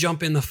wanted to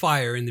jump in the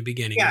fire in the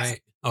beginning, yes,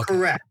 right? Okay.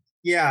 Correct.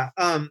 Yeah.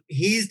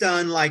 He's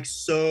done like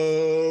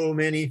so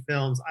many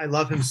films. I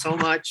love him so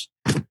much.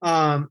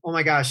 Oh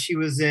my gosh, he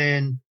was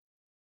in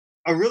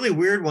a really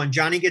weird one,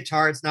 Johnny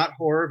Guitar. It's not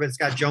horror, but it's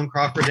got Joan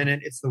Crawford in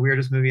it. It's the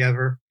weirdest movie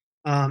ever.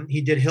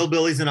 He did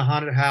Hillbillies in a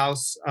Haunted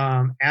House,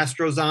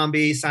 Astro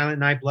Zombie, Silent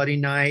Night, Bloody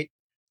Night.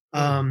 He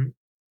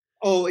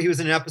was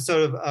in an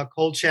episode of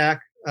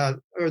Kolchak,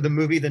 or the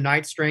movie The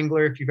Night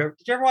Strangler. Did you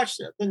ever watch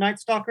The Night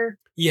Stalker?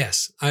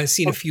 Yes, I've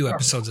seen a few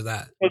episodes of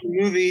that. The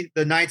movie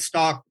The Night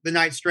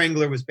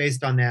Strangler was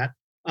based on that.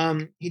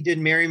 He did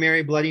Mary,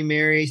 Mary, Bloody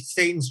Mary,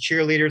 Satan's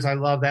Cheerleaders. I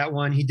love that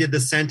one. He did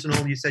The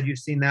Sentinel. You said you've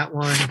seen that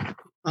one.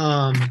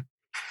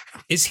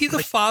 Is he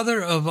the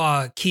father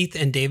of Keith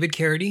and David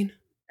Carradine?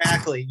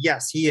 Exactly.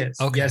 Yes, he is.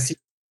 Okay.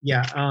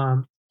 Yes.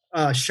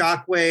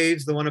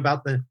 Shockwaves, the one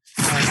about the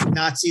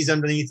Nazis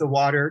underneath the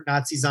water,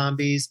 Nazi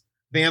zombies,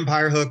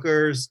 vampire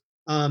hookers,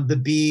 the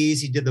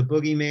Bees. He did The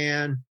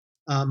Boogeyman,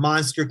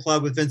 Monster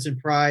Club with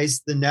Vincent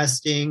Price, The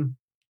Nesting,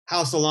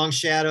 House of Long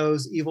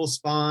Shadows, Evil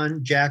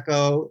Spawn,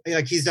 Jacko.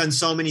 Like, he's done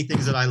so many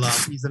things that I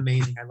love. He's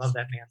amazing. I love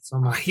that man so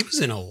much. He was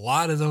in a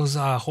lot of those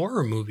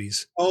horror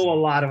movies. Oh, a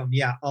lot of them.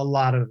 Yeah, a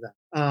lot of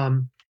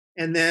them.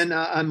 And then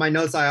on my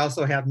notes, I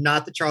also have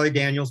not the Charlie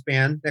Daniels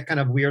Band, that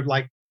kind of weird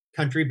like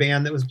country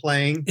band that was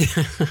playing.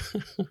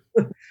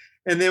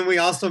 And then we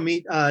also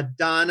meet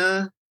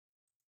Donna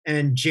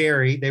and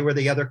Jerry. They were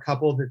the other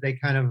couple that they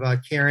kind of,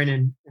 Karen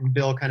and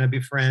Bill kind of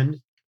befriend.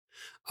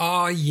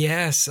 Oh,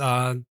 yes.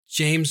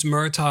 James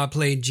Murtaugh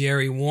played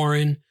Jerry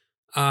Warren.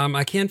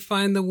 I can't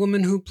find the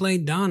woman who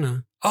played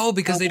Donna. Oh,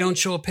 because they don't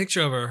show a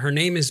picture of her. Her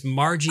name is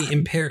Margie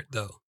Impert,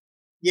 though.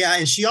 Yeah,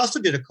 and she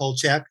also did a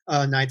Kolchak,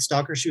 Night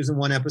Stalker. She was in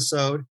one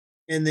episode.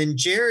 And then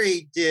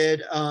Jerry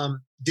did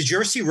you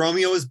ever see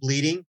Romeo is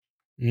Bleeding?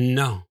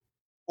 No.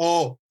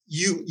 Oh,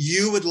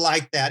 you would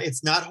like that.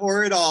 It's not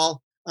horror at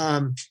all.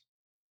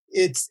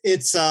 It's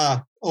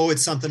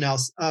something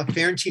else.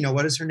 Ferrantino,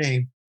 what is her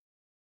name?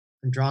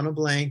 I'm drawing a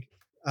blank.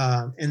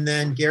 And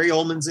then Gary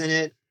Oldman's in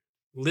it.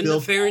 Linda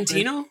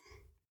Ferrantino?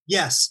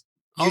 Yes.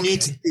 You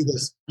need to see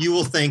this. You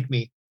will thank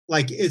me.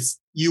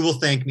 You will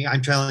thank me.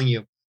 I'm telling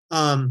you.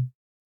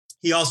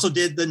 He also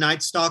did the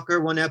Night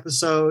Stalker one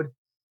episode.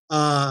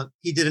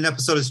 He did an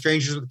episode of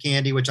Strangers with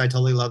Candy, which I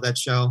totally love that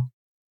show.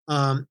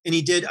 And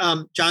he did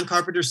John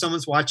Carpenter's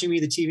Someone's Watching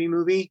Me, the TV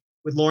movie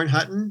with Lauren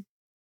Hutton.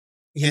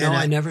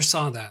 I never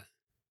saw that.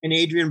 And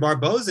Adrienne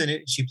Barbeau's in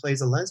it. She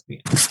plays a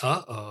lesbian.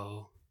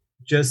 Uh-oh.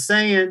 Just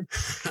saying.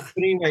 But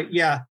anyway,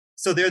 yeah.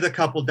 So they're the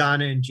couple,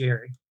 Donna and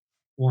Jerry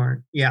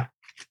Warren. Yeah.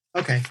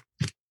 Okay.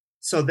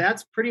 So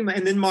that's pretty much.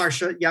 And then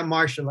Marsha. Yeah,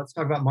 Marsha. Let's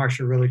talk about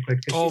Marsha really quick.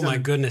 Oh my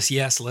goodness.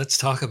 Yes. Let's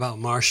talk about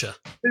Marsha.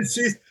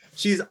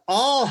 She's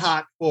all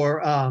hot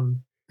for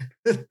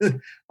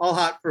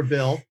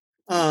Bill.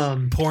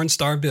 Porn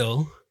star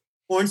Bill.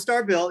 Porn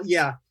star Bill.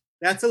 Yeah.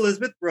 That's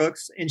Elizabeth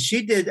Brooks. And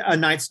she did a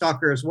Night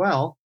Stalker as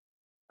well.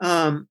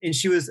 And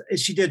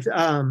she did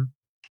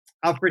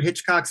Alfred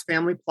Hitchcock's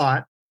Family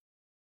Plot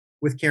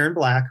with Karen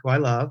Black, who I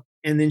love.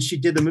 And then she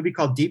did the movie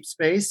called Deep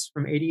Space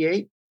from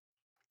 '88.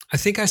 I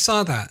think I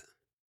saw that.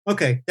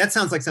 Okay. That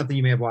sounds like something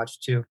you may have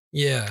watched too.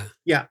 Yeah.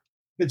 Yeah.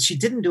 But she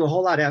didn't do a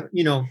whole lot of,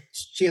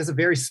 she has a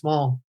very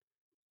small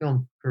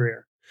film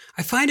career.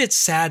 I find it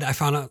sad. I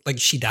found out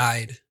she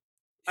died.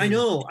 I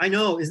know.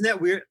 Isn't that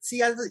weird?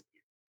 See,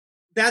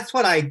 that's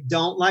what I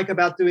don't like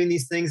about doing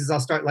these things is I'll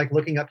start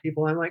looking up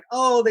people. I'm like,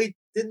 oh, they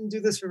didn't do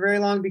this for very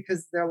long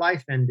because their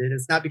life ended.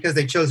 It's not because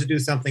they chose to do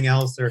something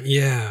else or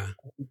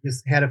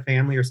just had a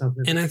family or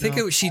something. And I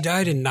think she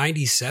died in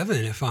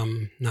 97, if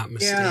I'm not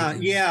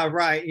mistaken. Yeah,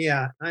 right.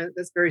 Yeah.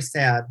 That's very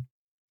sad.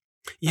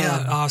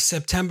 Yeah.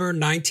 September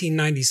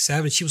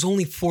 1997. She was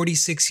only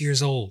 46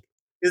 years old.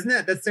 Isn't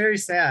it? That's very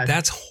sad.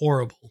 That's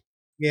horrible.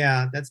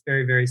 Yeah. That's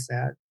very, very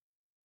sad.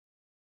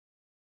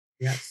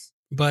 Yes.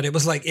 But it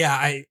was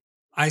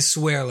I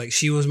swear,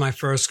 she was my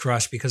first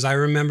crush because I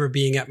remember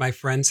being at my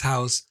friend's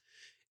house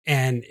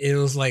and it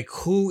was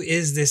who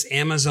is this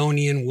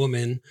Amazonian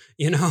woman?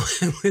 It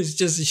was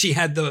just, she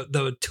had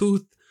the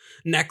tooth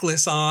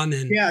necklace on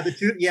and the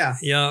tooth. Yeah.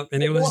 Yeah.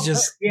 And it was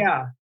just,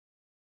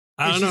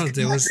 I don't know.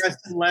 There was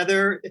dressed in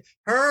leather.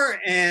 Her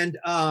and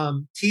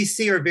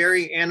TC are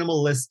very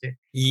animalistic.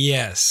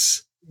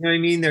 yes. You know what I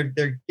mean?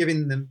 They're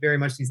giving them very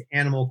much these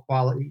animal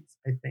qualities,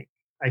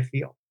 I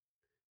feel.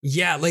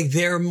 Yeah, like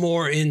they're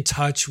more in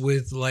touch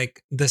with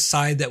like the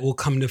side that we'll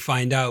come to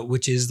find out,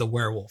 which is the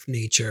werewolf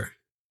nature.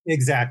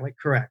 Exactly.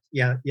 Correct.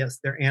 Yeah. Yes.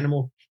 Their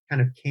animal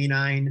kind of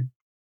canine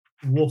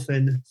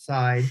wolfen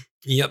side.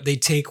 Yep, they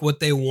take what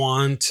they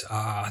want.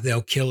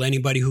 They'll kill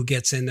anybody who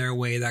gets in their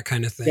way, that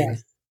kind of thing.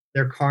 Yes.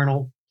 Their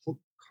carnal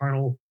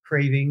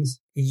cravings.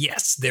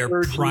 Yes, their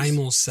Urges.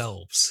 primal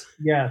selves.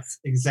 Yes,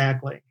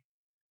 exactly.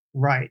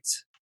 Right.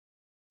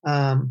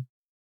 Yeah.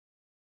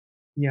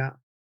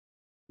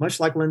 Much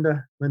like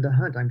Linda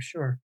Hunt, I'm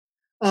sure.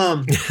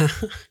 So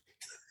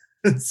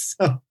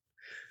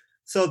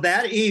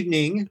that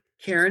evening,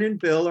 Karen and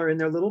Bill are in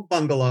their little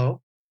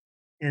bungalow,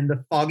 and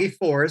the foggy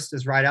forest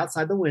is right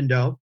outside the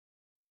window.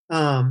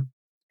 And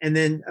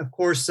then, of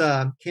course,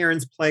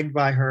 Karen's plagued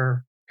by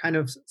her kind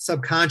of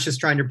subconscious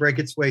trying to break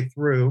its way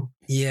through.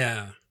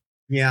 Yeah.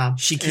 Yeah.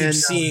 She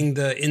keeps seeing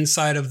the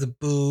inside of the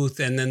booth,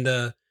 and then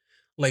the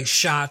like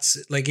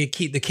shots, like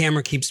the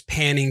camera keeps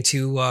panning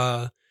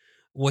to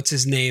what's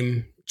his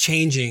name?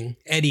 Changing.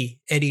 Eddie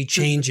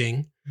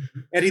changing.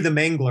 Eddie the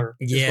Mangler.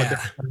 Yeah. Is what they're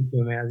referring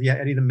to him as. Yeah,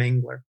 Eddie the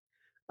Mangler.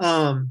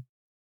 And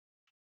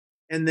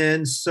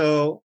then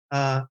so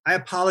I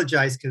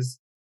apologize because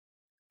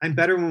I'm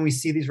better when we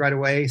see these right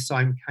away. So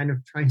I'm kind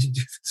of trying to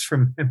do this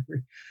from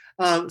memory.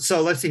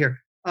 So let's see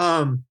here.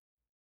 So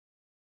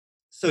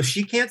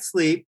she can't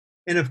sleep.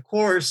 And of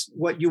course,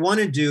 what you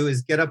want to do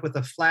is get up with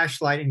a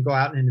flashlight and go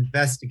out and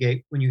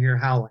investigate when you hear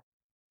howling.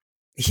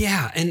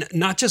 Yeah. And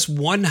not just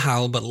one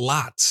howl, but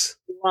lots.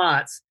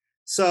 Lots.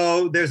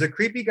 So there's a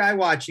creepy guy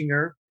watching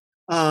her.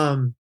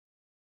 But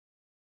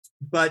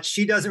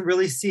she doesn't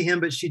really see him,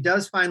 but she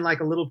does find like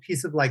a little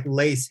piece of like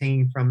lace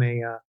hanging from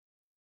a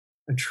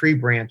tree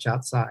branch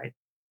outside.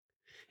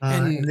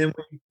 And then,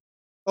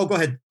 go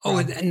ahead. Oh,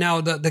 and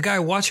now the guy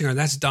watching her,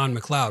 that's Don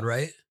McLeod,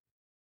 right?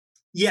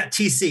 Yeah,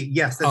 TC.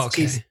 Yes, that's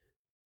okay. TC.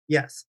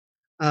 Yes.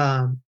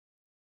 And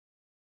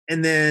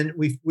then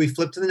we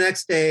flip to the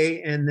next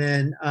day, and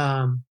then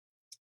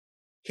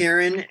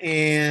Karen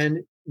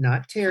and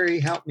not Terry,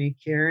 help me,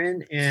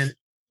 Karen and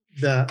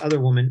the other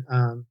woman,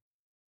 the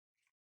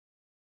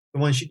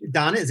one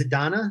Donna, is it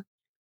Donna?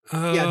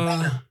 Yeah,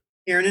 Donna.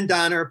 Karen and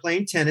Donna are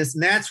playing tennis,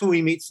 and that's when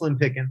we meet Slim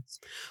Pickens.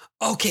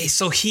 Okay,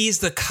 so he's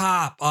the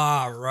cop.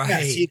 All right.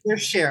 Yes, he's their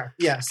sheriff.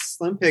 Yes,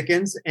 Slim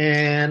Pickens.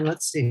 And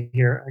let's see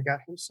here. I got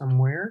him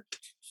somewhere.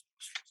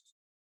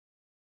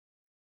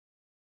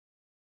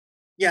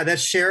 Yeah,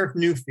 that's Sheriff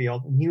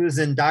Newfield. And he was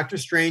in Dr.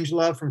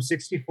 Strangelove from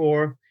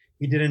 1964.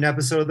 He did an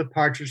episode of The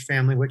Partridge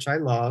Family, which I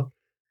love.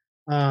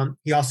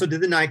 He also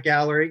did The Night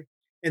Gallery.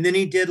 And then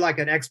he did like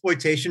an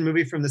exploitation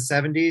movie from the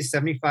 70s,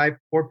 75,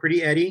 Poor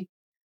Pretty Eddie.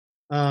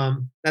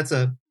 That's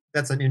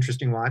an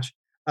interesting watch.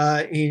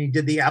 He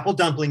did The Apple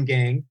Dumpling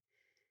Gang.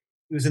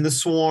 He was in The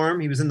Swarm.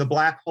 He was in The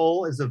Black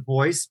Hole as a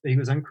voice, but he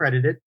was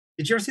uncredited.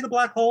 Did you ever see The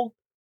Black Hole?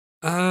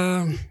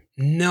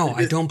 No,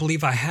 I don't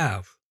believe I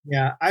have.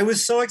 Yeah, I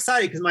was so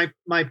excited because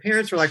my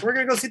parents were like, "We're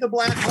gonna go see The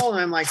Black Hole,"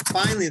 and I'm like,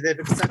 "Finally, they've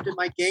accepted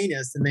my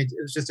gayness," and it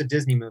was just a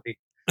Disney movie.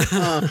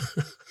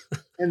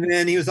 And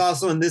then he was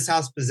also in This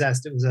House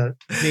Possessed. It was a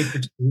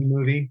made-for-TV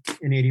movie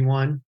in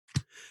 '81.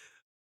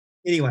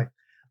 Anyway,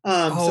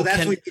 so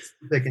that's what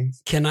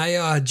Pickens. Can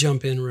I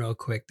jump in real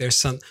quick? There's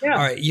some. Yeah.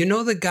 All right, you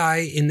know the guy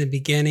in the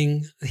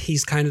beginning.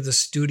 He's kind of the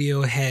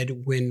studio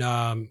head when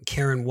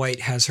Karen White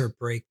has her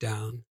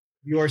breakdown.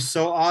 You are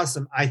so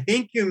awesome. I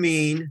think you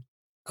mean.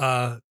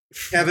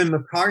 Kevin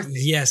McCarthy.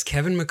 Yes,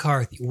 Kevin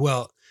McCarthy.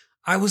 Well,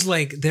 I was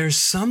like, there's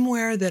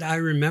somewhere that I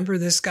remember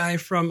this guy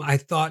from. I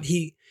thought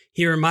he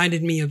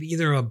reminded me of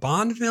either a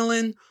Bond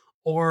villain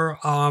or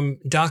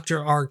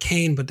Dr.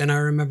 Arcane, but then I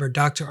remember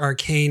Dr.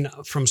 Arcane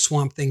from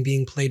Swamp Thing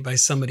being played by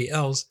somebody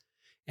else.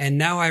 And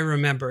now I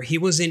remember he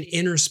was in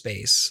Inner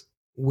Space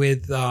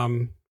with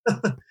okay,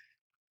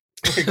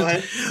 go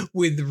ahead.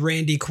 with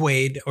Randy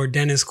Quaid or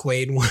Dennis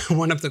Quaid,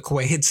 one of the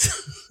Quaids.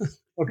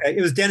 Okay,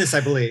 it was Dennis,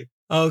 I believe.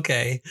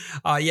 Okay.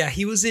 Yeah,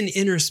 he was in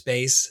Inner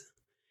Space,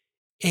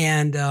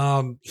 and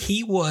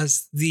he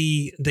was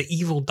the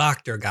evil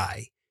doctor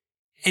guy.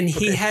 And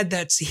he had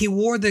he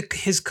wore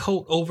his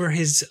coat over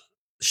his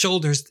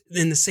shoulders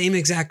in the same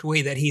exact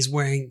way that he's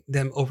wearing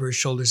them over his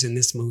shoulders in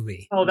this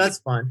movie. Oh, that's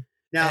fun.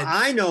 Now,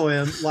 I know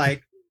him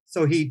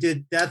so he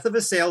did Death of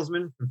a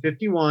Salesman from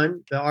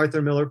 1951, the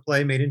Arthur Miller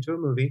play made into a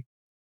movie.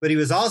 But he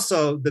was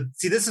also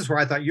this is where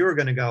I thought you were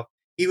going to go.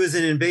 He was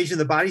in Invasion of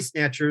the Body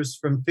Snatchers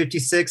from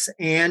 1956,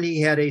 and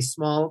he had a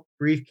small,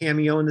 brief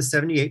cameo in the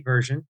 1978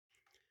 version.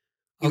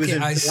 He was in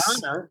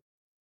Piranha,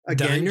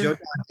 again, Joe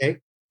Dante.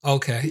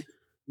 Okay.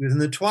 He was in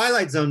the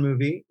Twilight Zone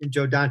movie in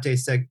Joe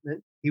Dante's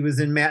segment. He was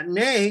in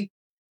Matinee,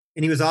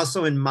 and he was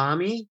also in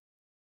Mommy.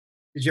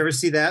 Did you ever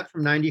see that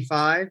from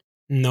 1995?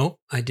 No,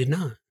 I did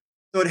not.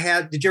 So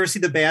did you ever see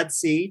The Bad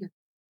Seed?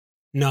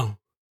 No.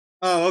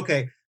 Oh,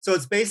 okay. So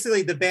it's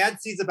basically The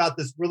Bad Seed's about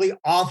this really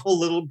awful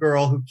little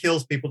girl who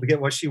kills people to get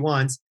what she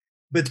wants.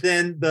 But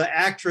then the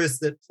actress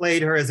that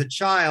played her as a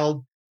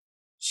child,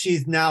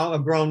 she's now a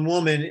grown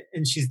woman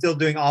and she's still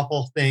doing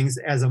awful things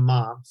as a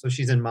mom. So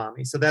she's in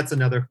Mommy. So that's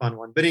another fun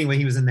one. But anyway,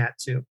 he was in that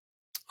too.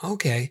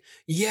 Okay.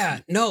 Yeah.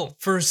 No,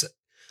 first,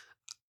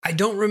 I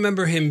don't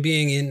remember him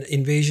being in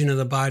Invasion of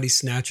the Body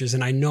Snatchers.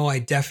 And I know I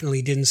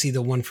definitely didn't see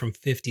the one from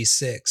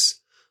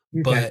 56.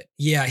 Okay. But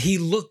yeah, he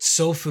looked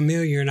so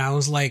familiar. And I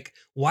was like,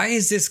 why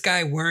is this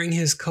guy wearing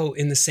his coat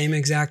in the same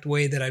exact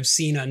way that I've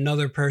seen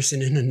another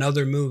person in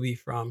another movie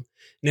from?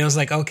 And I was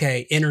like,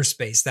 okay, Inner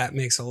Space. That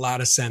makes a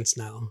lot of sense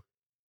now.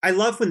 I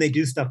love when they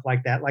do stuff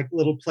like that, like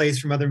little plays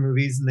from other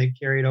movies and they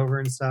carry it over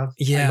and stuff.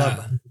 Yeah. I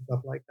love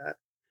stuff like that.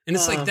 And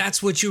it's like,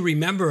 that's what you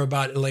remember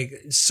about like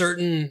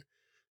certain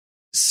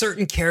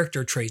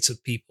character traits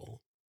of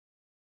people.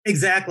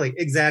 Exactly.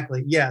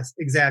 Yes,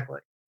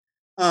 exactly.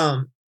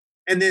 And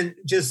then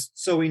just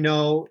so we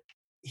know,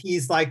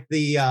 he's like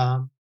the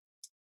kind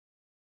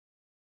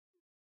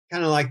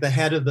of like the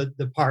head of the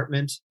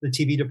department, the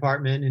TV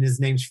department, and his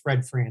name's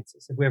Fred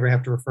Francis, if we ever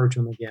have to refer to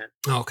him again.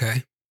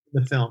 Okay.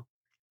 The film.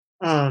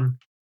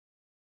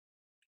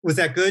 Was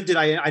that good?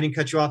 I didn't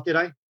cut you off, did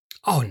I?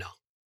 Oh, no.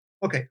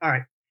 Okay. All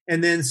right.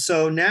 And then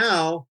so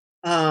now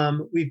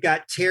we've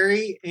got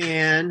Terry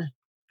and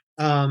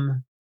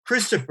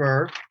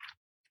Christopher,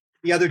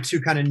 the other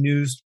two kind of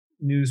news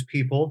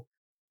people,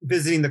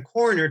 visiting the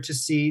coroner to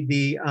see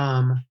the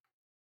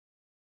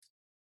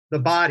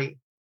body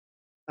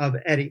of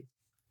Eddie.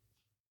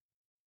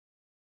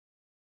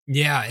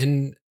 Yeah.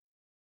 And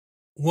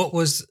what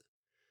was,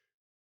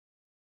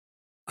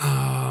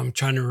 I'm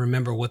trying to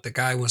remember what the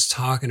guy was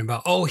talking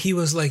about. Oh, he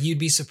was like, you'd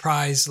be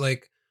surprised,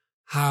 like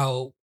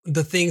how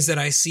the things that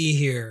I see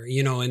here,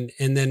 you know, and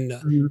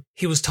then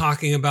he was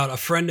talking about a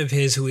friend of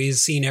his who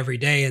he's seen every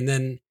day. And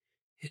then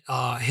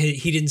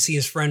he didn't see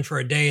his friend for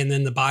a day. And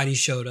then the body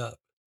showed up.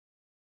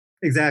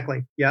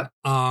 Exactly. Yep.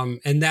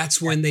 And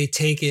that's when they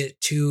take it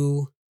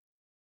to,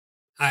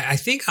 I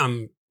think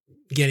I'm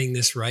getting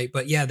this right,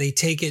 but yeah, they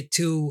take it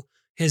to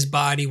his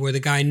body where the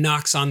guy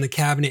knocks on the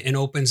cabinet and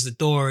opens the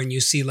door and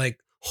you see like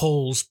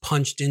holes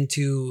punched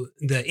into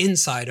the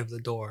inside of the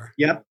door.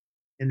 Yep.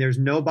 And there's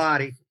no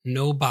body.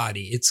 No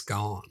body. It's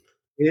gone.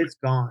 It's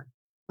gone.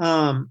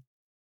 And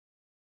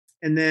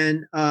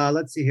then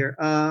let's see here.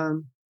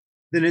 Then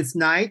it's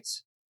night.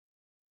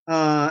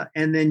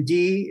 And then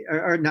Dee,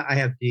 or not, I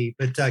have Dee,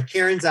 but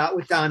Karen's out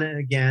with Donna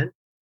again.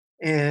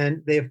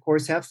 And they, of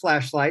course, have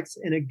flashlights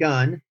and a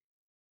gun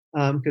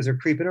because they're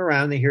creeping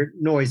around. They hear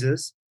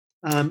noises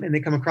and they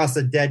come across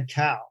a dead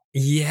cow.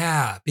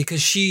 Yeah,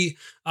 because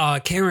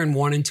Karen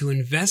wanted to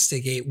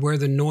investigate where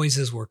the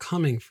noises were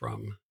coming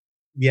from.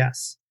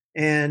 Yes.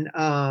 And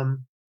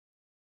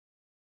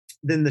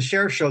then the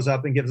sheriff shows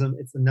up and gives them,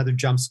 it's another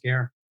jump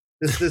scare.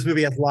 This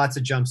movie has lots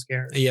of jump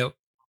scares. Yep.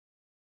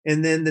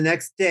 And then the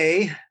next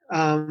day,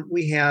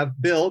 we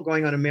have Bill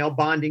going on a male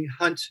bonding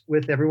hunt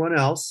with everyone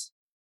else.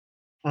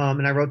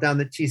 And I wrote down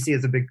that TC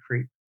is a big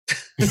creep.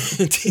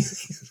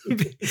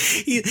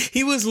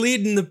 he was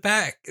leading the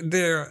pack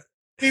there.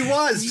 He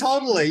was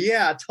totally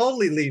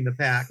leading the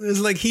pack. It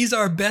was like, he's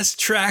our best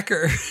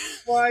tracker.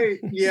 Right.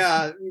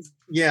 Yeah,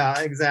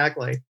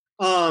 exactly.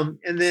 And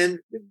then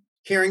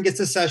Karen gets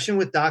a session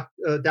with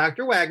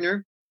Dr.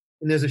 Wagner,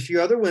 and there's a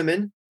few other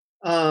women.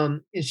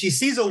 And she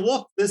sees a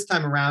wolf this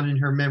time around in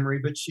her memory,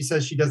 but she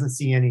says she doesn't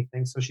see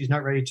anything, so she's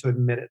not ready to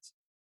admit it.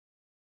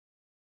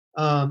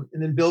 And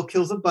then Bill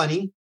kills a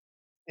bunny.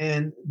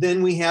 And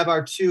then we have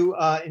our two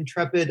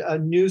intrepid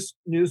news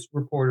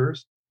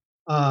reporters,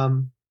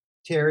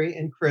 Terry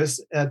and Chris,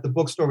 at the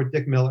bookstore with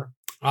Dick Miller.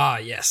 Ah,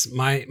 yes.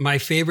 My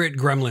favorite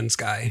Gremlins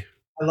guy.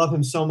 I love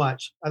him so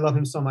much.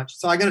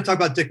 So I'm going to talk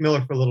about Dick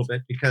Miller for a little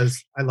bit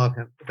because I love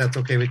him, if that's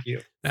okay with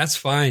you. That's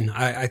fine.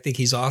 I think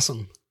he's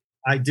awesome.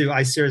 I do.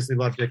 I seriously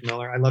love Dick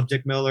Miller. I love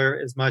Dick Miller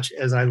as much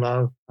as I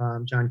love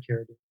John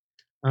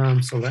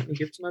Carradine. So let me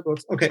get to my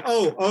books. Okay.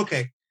 Oh,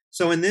 okay.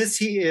 So in this,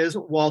 he is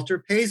Walter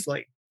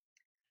Paisley.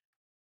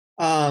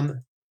 So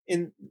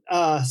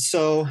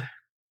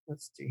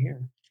let's see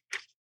here.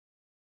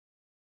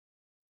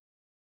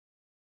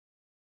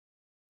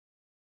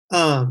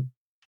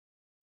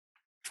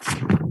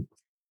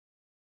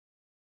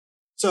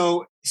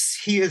 So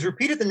he has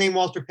repeated the name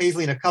Walter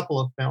Paisley in a couple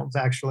of films,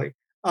 actually.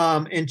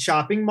 In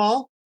Chopping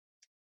Mall,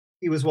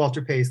 he was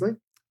Walter Paisley.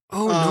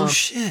 Oh, no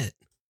shit.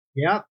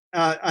 Yeah.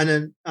 And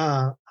then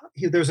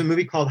there's a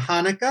movie called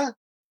Hanukkah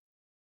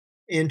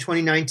in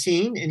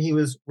 2019, and he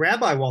was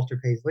Rabbi Walter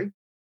Paisley.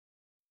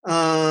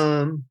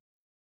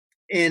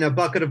 In A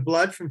Bucket of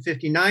Blood from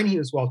 59, he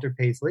was Walter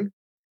Paisley.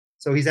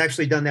 So he's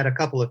actually done that a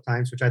couple of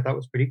times, which I thought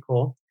was pretty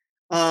cool.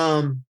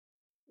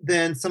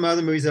 Then some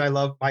other movies that I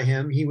love by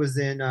him. He was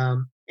in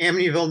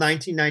Amityville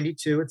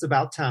 1992, It's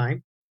About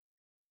Time.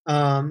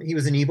 He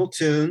was in Evil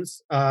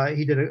Tunes.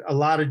 He did a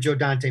lot of Joe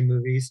Dante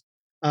movies.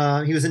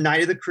 He was in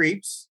Night of the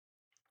Creeps.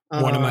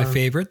 One of my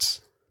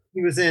favorites.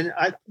 He was in,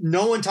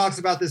 no one talks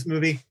about this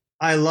movie.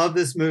 I love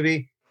this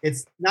movie.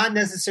 It's not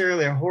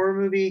necessarily a horror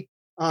movie.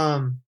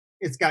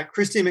 It's got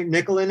Christy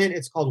McNichol in it.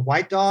 It's called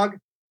White Dog.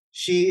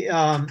 She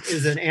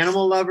is an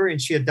animal lover,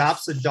 and she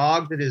adopts a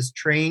dog that is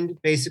trained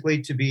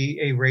basically to be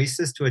a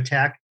racist, to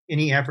attack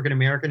any African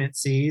American it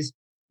sees.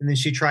 And then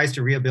she tries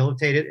to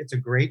rehabilitate it. It's a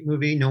great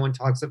movie. No one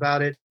talks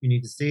about it. You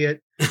need to see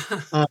it.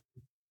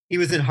 He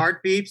was in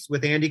Heartbeats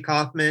with Andy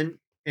Kaufman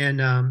and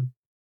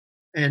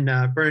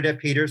Bernadette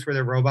Peters, where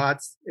they're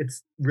robots.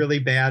 It's really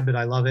bad, but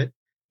I love it.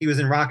 He was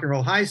in Rock and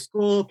Roll High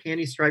School,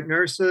 Candy Striped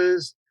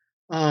Nurses.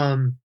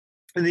 And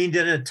then he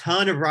did a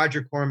ton of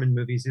Roger Corman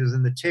movies. He was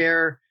in The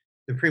Chair,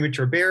 The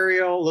Premature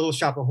Burial, Little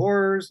Shop of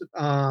Horrors.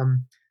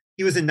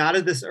 He was in Not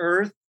of This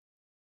Earth,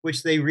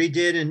 which they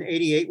redid in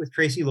 '88 with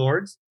Tracy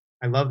Lords.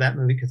 I love that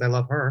movie because I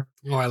love her.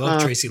 Oh, I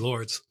love Tracy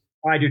Lords.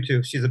 I do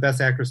too. She's the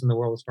best actress in the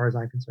world as far as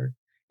I'm concerned.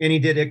 And he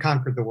did It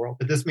Conquered the World.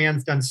 But this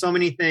man's done so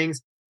many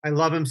things. I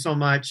love him so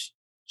much.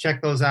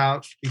 Check those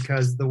out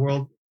because the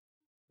world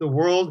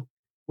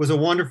was a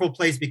wonderful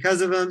place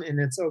because of him, and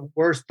it's a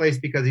worse place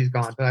because he's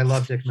gone. But I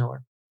love Dick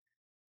Miller.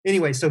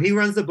 Anyway, so he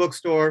runs the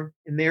bookstore,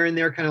 and they're in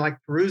there kind of like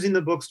perusing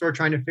the bookstore,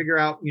 trying to figure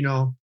out,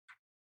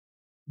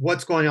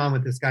 what's going on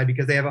with this guy,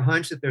 because they have a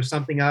hunch that there's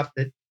something up,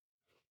 that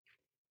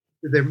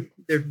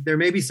there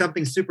may be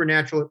something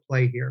supernatural at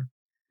play here.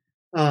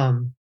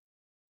 And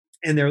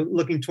they're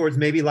looking towards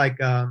maybe like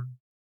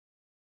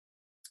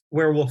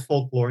werewolf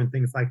folklore and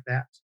things like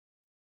that.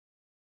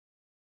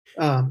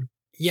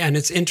 Yeah, and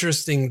it's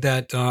interesting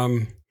that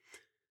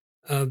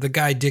the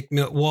guy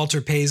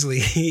Walter Paisley,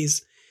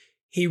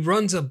 he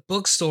runs a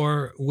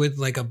bookstore with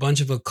like a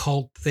bunch of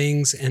occult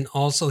things, and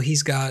also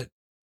he's got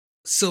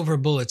silver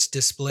bullets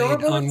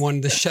displayed on one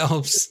of the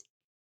shelves.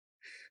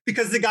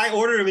 Because the guy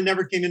ordered them and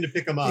never came in to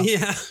pick them up.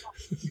 Yeah.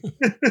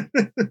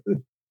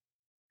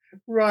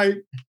 Right.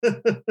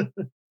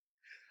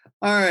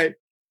 All right.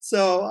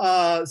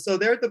 So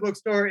they're at the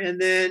bookstore, and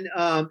then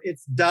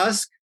it's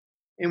dusk,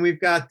 and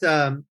we've got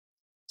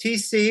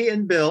TC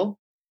and Bill,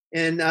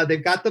 and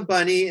they've got the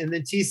bunny, and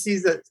then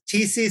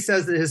TC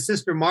says that his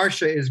sister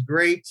Marcia is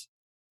great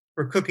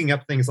for cooking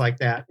up things like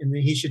that, and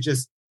then he should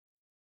just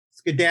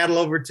skedaddle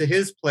over to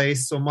his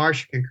place so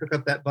Marcia can cook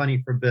up that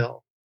bunny for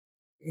Bill.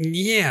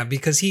 Yeah,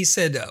 because he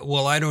said,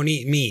 "Well, I don't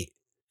eat meat,"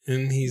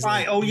 and he's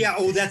right. Like, oh yeah.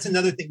 Oh, that's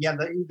another thing. Yeah,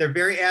 they're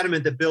very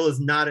adamant that Bill is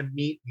not a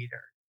meat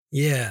eater.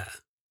 Yeah.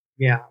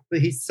 Yeah, but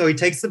he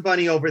takes the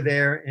bunny over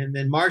there, and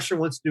then Marcia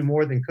wants to do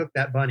more than cook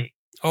that bunny.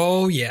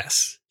 Oh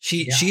yes,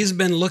 she's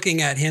been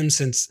looking at him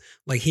since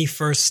like he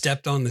first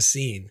stepped on the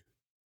scene.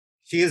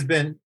 She has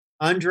been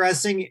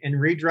undressing and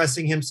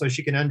redressing him so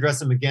she can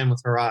undress him again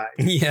with her eyes.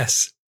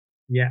 Yes.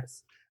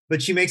 Yes.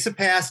 But she makes a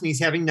pass, and he's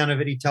having none of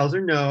it. He tells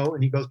her no,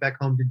 and he goes back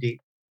home to Dee.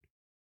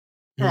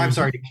 Or I'm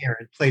sorry, to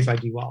Karen, played by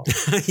Dee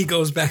Wallace. He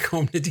goes back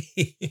home to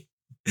Dee.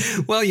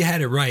 Well, you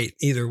had it right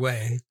either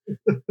way.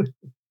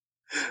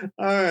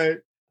 All right.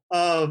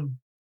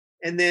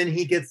 And then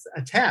he gets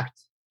attacked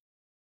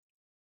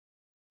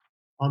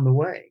on the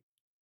way.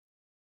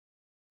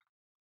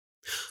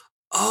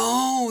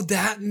 Oh,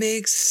 that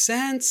makes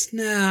sense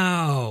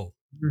now.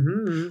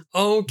 Mm-hmm.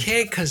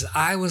 Okay, because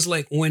I was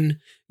like, when,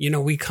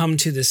 we come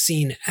to the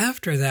scene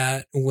after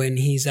that, when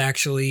he's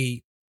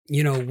actually,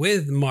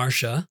 with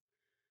Marcia,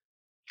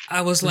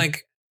 I was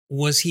like,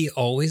 was he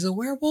always a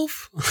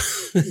werewolf?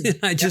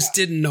 I just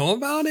didn't know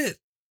about it.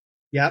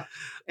 Yep.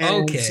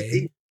 And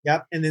okay.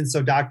 Yep. And then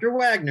so Dr.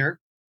 Wagner,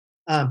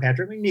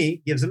 Patrick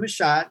Macnee, gives him a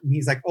shot, and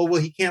he's like, oh, well,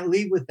 he can't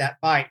leave with that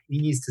bite. He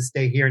needs to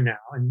stay here now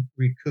and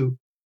recoup.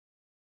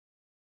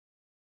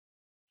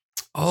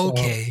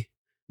 Okay.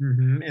 So,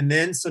 and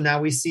then, so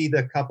now we see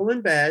the couple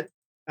in bed.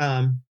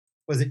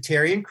 Was it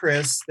Terry and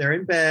Chris? They're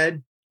in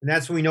bed. And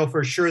that's when we know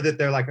for sure that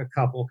they're like a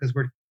couple, because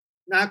we're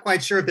not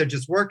quite sure if they're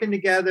just working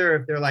together,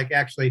 if they're like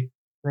actually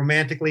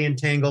romantically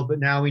entangled. But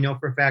now we know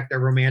for a fact they're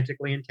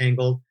romantically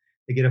entangled.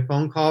 They get a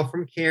phone call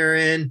from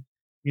Karen,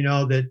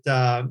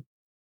 that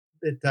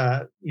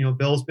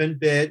Bill's been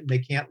bit and they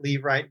can't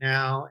leave right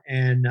now.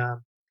 And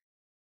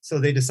so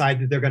they decide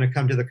that they're going to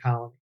come to the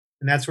colony.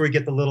 And that's where we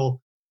get the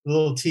little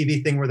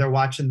TV thing where they're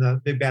watching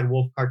the Big Bad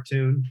Wolf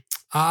cartoon.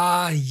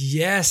 Ah,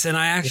 yes. And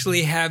I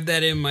actually have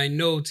that in my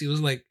notes. It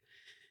was like,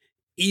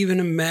 even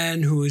a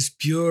man who is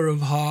pure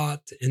of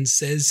heart and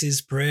says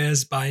his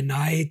prayers by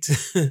night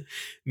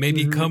may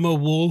become a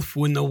wolf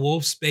when the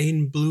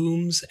wolfsbane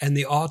blooms and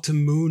the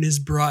autumn moon is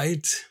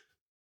bright.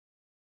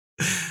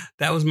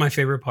 That was my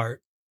favorite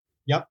part.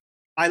 Yep.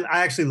 I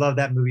actually love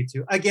that movie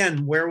too.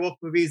 Again, werewolf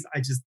movies,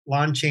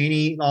 Lon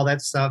Chaney, all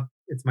that stuff,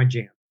 it's my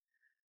jam.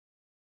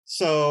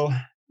 So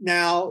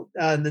now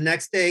the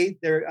next day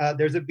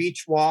there's a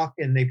beach walk,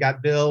 and they've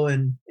got Bill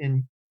and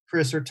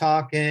Chris are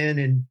talking,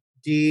 and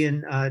Dee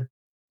and I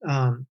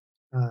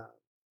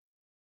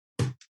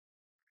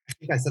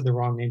think I said the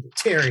wrong name.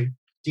 Terry,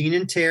 Dean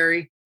and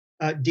Terry,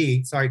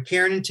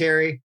 Karen and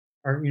Terry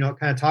are,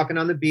 kind of talking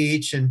on the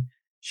beach, and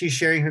she's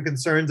sharing her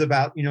concerns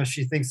about,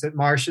 she thinks that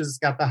Marcia's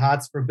got the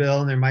hots for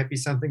Bill and there might be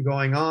something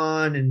going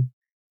on. And,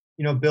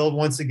 Bill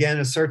once again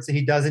asserts that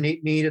he doesn't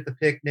eat meat at the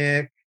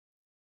picnic.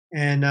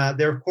 And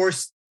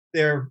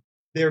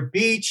their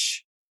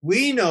beach,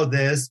 we know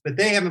this, but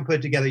they haven't put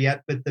it together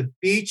yet. But the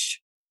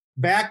beach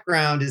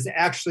background is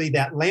actually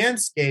that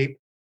landscape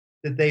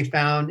that they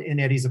found in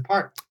Eddie's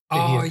apartment. that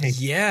he Oh, had painted.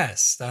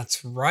 yes,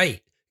 that's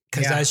right.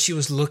 Because Yeah. as she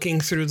was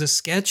looking through the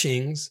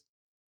sketchings,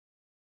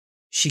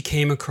 she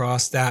came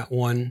across that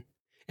one.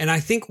 And I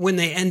think when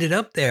they ended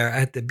up there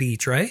at the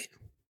beach, right?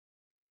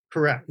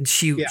 Correct.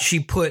 She Yeah.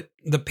 she put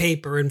the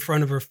paper in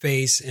front of her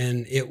face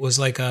and it was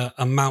like a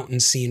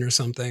mountain scene or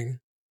something.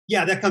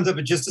 Yeah, that comes up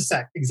in just a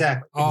sec.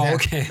 Exactly. Oh,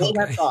 exactly. okay, Hold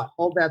okay. that thought.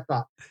 Hold that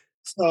thought.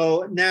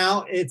 So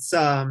now it's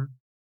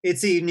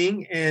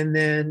evening, and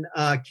then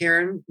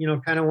Karen,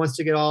 kind of wants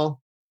to get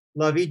all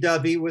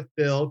lovey-dovey with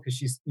Bill because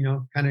she's,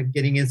 kind of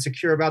getting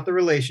insecure about the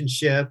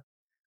relationship.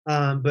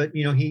 But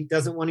he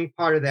doesn't want any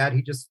part of that.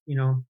 He just,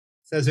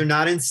 says they're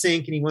not in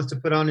sync, and he wants to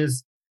put on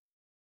his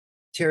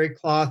terry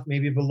cloth,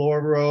 maybe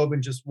velour robe,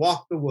 and just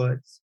walk the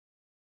woods.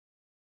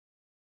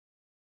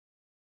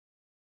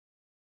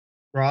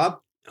 Rob,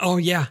 Oh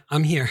yeah,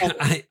 I'm here. Oh,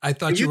 I are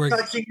thought you you were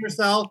touching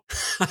yourself?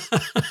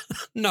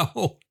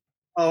 No.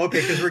 Oh,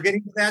 okay, because we're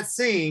getting to that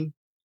scene.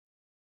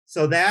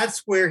 So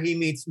that's where he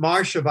meets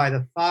Marcia by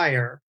the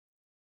fire,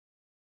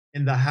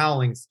 and the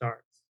howling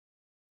starts.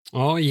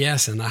 Oh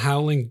yes, and the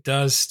howling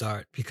does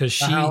start because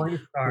The she howling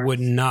starts. would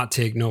not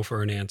take no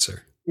for an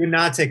answer. Would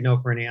not take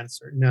no for an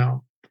answer.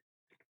 No.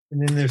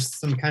 And then there's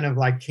some kind of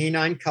like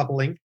canine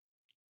coupling.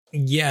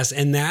 Yes,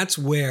 and that's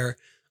where,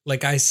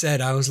 like I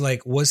said, I was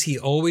like, was he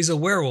always a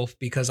werewolf?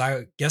 Because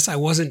I guess I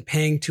wasn't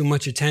paying too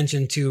much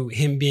attention to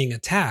him being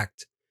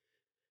attacked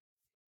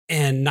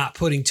and not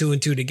putting two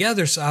and two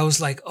together. So I was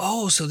like,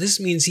 oh, so this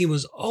means he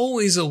was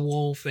always a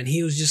wolf and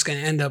he was just going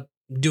to end up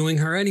doing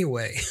her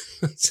anyway.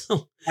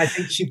 So I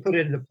think she put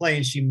it into play,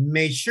 and she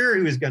made sure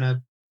he was going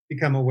to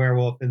become a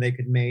werewolf and they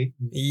could mate.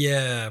 And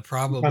yeah, become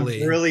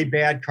probably. really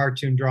bad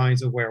cartoon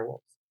drawings of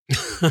werewolves.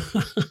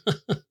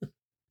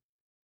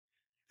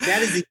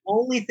 That is the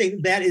only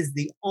thing. That is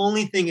the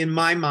only thing in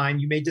my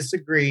mind. You may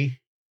disagree,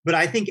 but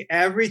I think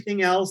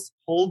everything else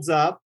holds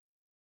up.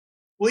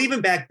 Well, even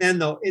back then,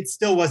 though, it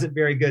still wasn't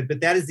very good.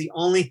 But that is the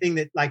only thing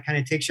that like kind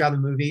of takes you out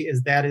of the movie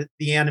is the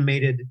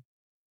animated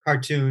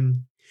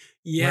cartoon.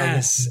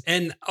 Yes.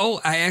 And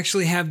I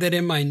actually have that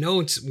in my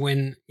notes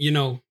when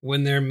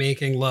they're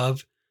making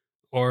love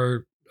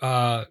or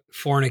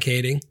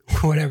fornicating,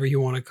 whatever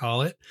you want to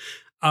call it.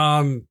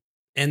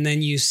 And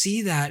then you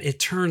see that it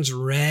turns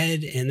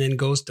red and then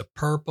goes to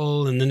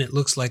purple and then it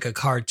looks like a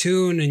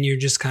cartoon and you're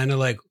just kind of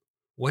like,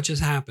 what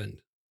just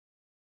happened?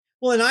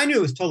 Well, and I knew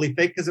it was totally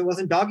fake because it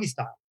wasn't doggy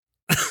style.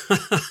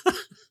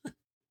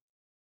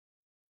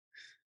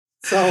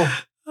 So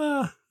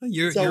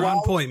You're So on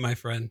while- point, my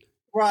friend.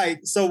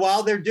 right. So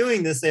while they're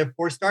doing this, they of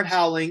course start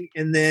howling,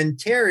 and then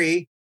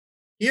Terry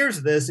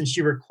hears this and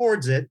she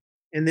records it.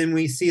 And then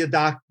we see the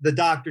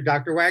doctor,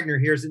 Dr. Wagner,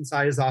 hears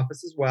inside his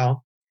office as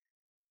well.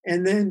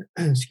 And then,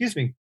 excuse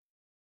me.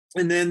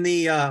 And then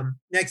the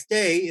next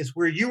day is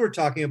where you were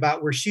talking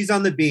about, where she's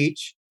on the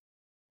beach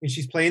and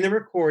she's playing the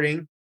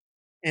recording.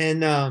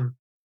 And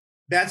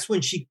that's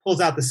when she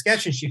pulls out the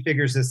sketch and she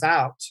figures this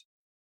out.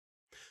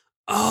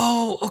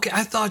 Oh, okay.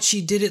 I thought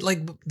she did it like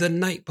the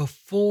night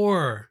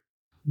before.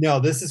 No,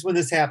 this is when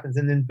this happens.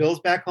 And then Bill's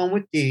back home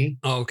with Dee.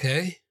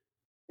 Okay.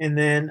 And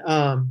then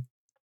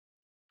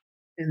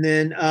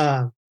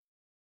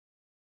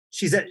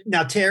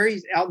now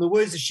Terry's out in the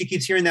woods and she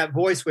keeps hearing that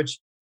voice, which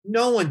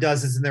no one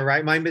does this in their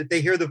right mind, but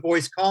they hear the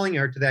voice calling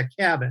her to that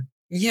cabin.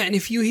 Yeah. And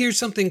if you hear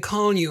something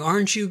calling you,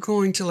 aren't you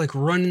going to like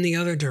run in the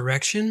other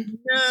direction?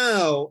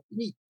 No,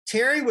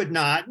 Terry would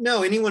not.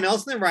 No, anyone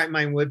else in their right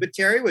mind would, but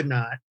Terry would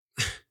not.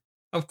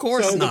 Of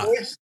course So the not.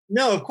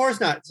 no, of course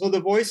not. So the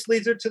voice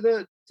leads her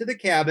to the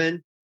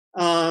cabin.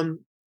 And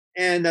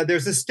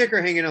there's a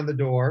sticker hanging on the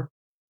door.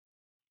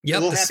 Yep.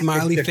 little The happy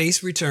smiley face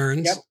face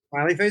returns. Yep.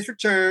 Smiley face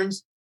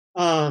returns.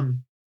 And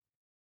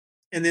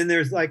then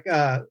there's like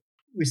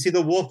we see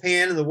the wolf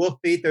hand and the wolf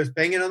feet. There's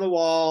banging on the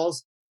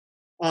walls.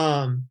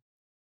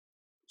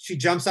 She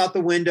jumps out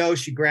the window.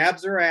 She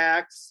grabs her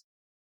axe.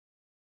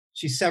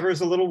 She severs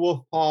a little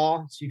wolf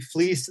paw. She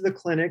flees to the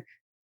clinic.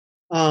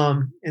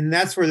 And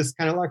that's where this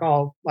kind of like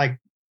all like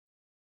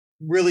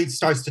really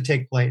starts to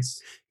take place.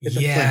 at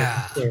the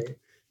Yeah. clinic.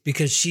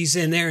 Because she's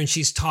in there and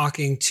she's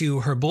talking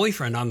to her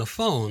boyfriend on the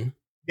phone.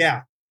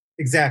 Yeah,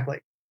 exactly.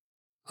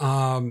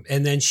 And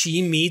then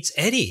she meets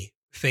Eddie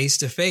face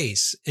to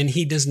face and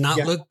he does not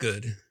Yeah. look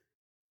good.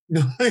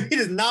 No, he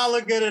does not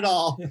look good at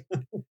all.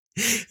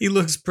 He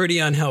looks pretty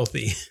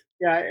unhealthy.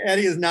 Yeah,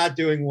 Eddie is not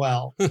doing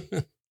well.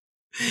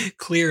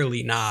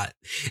 Clearly not.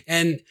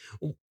 And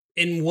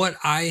in what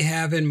I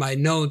have in my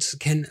notes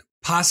can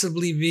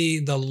possibly be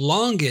the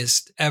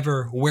longest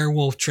ever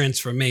werewolf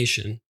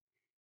transformation.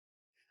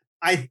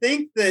 I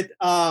think that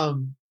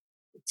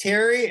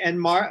Terry and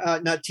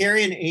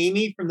Terry and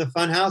Amy from the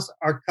Funhouse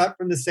are cut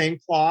from the same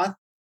cloth,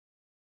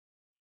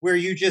 where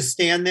you just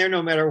stand there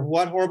no matter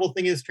what horrible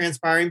thing is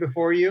transpiring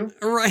before you.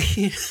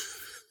 Right.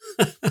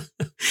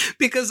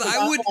 Because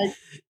I would,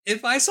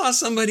 if I saw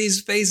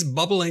somebody's face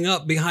bubbling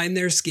up behind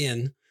their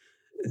skin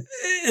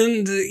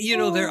and,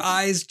 their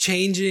eyes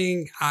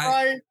changing,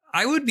 Right.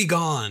 I would be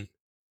gone.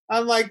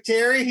 I'm like,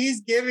 Terry,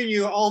 he's giving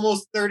you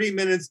almost 30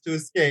 minutes to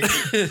escape.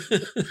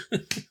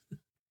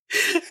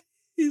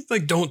 He's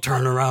like, don't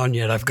turn around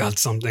yet. I've got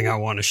something I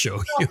want to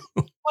show you.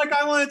 Like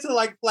I wanted to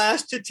like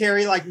flash to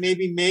Terry, like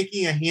maybe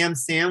making a ham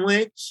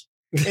sandwich,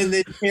 and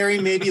then Terry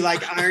maybe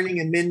like ironing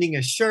and mending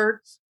a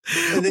shirt,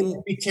 and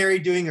then maybe Terry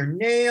doing her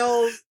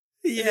nails.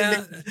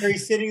 Yeah. Terry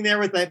sitting there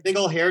with that big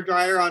old hair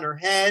dryer on her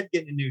head,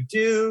 getting a new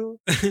do.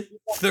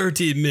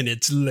 30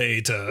 minutes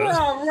later.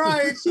 Oh,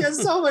 right. She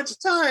has so much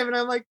time. And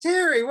I'm like,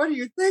 Terry, what are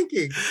you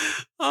thinking?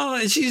 Oh,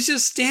 and she's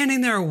just standing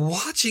there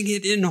watching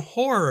it in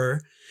horror.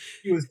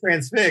 She was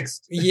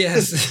transfixed.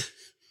 Yes.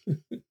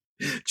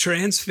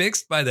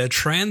 Transfixed by the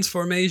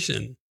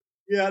transformation.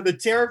 Yeah, the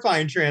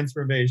terrifying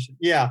transformation.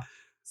 Yeah.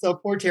 So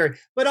poor Terry.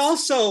 But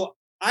also,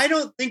 I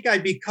don't think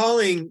I'd be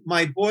calling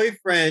my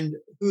boyfriend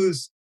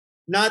who's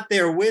not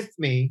there with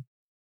me.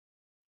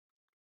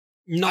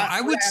 No,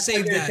 I would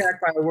say that.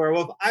 Attacked by a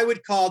werewolf. I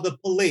would call the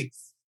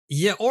police.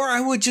 Yeah, or I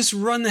would just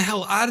run the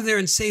hell out of there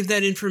and save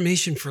that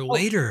information for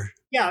later.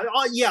 Yeah,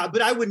 yeah,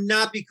 but I would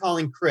not be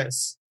calling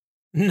Chris.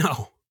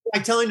 No. I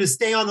tell him to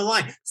stay on the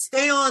line.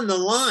 Stay on the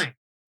line.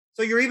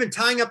 So you're even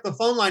tying up the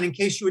phone line in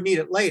case you would need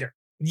it later.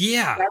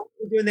 Yeah. I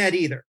wasn't doing that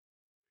either.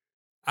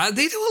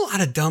 They do a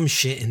lot of dumb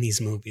shit in these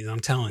movies,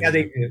 I'm telling you. Yeah,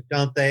 they do,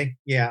 don't they?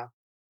 Yeah.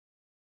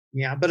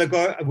 Yeah, but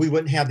we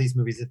wouldn't have these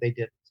movies if they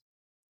didn't.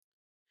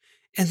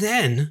 And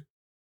then,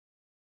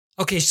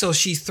 okay, so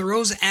she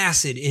throws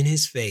acid in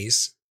his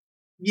face.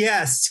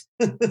 Yes.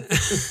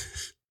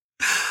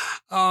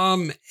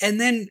 And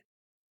then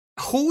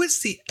who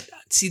is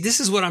this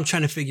is what I'm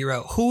trying to figure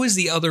out. Who is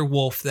the other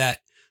wolf that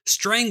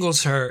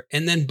strangles her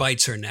and then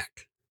bites her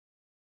neck?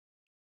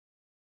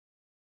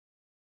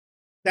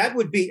 That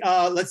would be,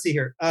 let's see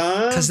here.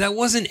 Because that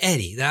wasn't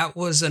Eddie. That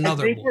was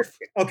another wolf.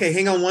 Okay,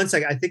 hang on one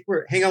second.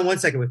 Hang on one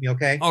second with me,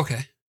 okay?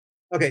 Okay.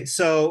 Okay,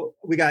 so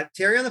we got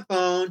Terry on the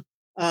phone,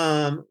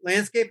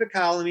 landscape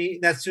ecology.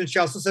 That's she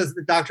also says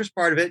the doctor's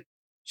part of it.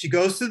 She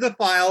goes through the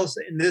files,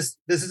 and this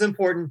is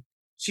important.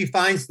 She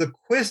finds the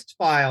Quist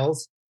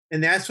files,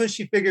 and that's when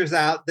she figures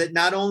out that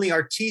not only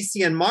are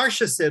TC and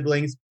Marcia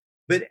siblings,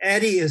 but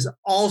Eddie is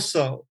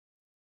also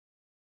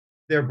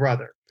their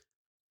brother.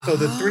 So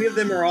the three of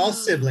them are all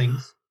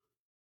siblings.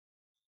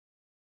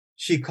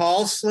 She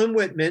calls Slim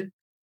Whitman,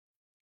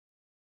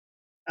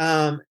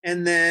 and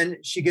then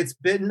she gets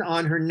bitten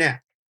on her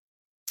neck.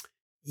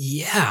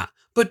 Yeah,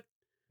 but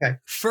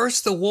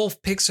first the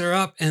wolf picks her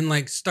up and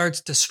like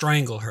starts to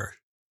strangle her.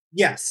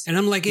 Yes. And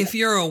I'm like, if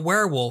you're a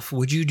werewolf,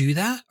 would you do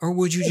that? Or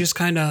would you just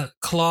kind of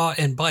claw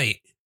and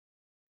bite?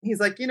 He's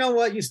like, you know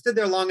what? You stood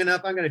there long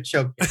enough. I'm going to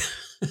choke you.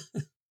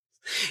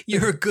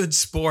 You're a good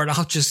sport.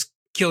 I'll just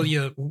kill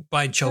you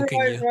by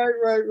choking you.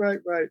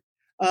 Right.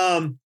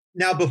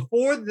 Now,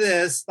 before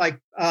this,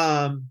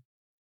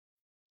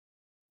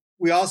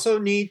 we also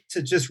need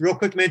to just real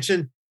quick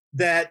mention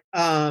that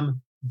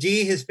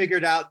Dee has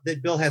figured out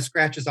that Bill has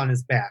scratches on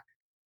his back.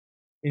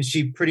 And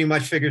she pretty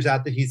much figures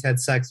out that he's had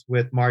sex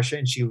with Marcia,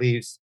 and she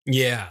leaves.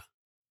 Yeah.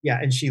 Yeah,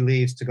 and she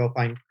leaves to go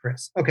find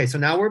Chris. Okay, so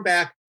now we're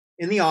back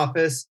in the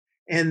office,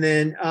 and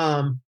then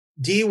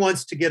Dee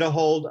wants to get a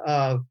hold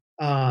of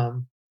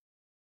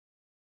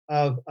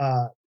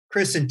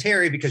Chris and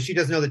Terry because she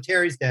doesn't know that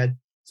Terry's dead.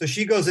 So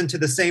she goes into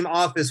the same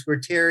office where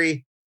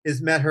Terry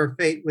has met her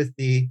fate with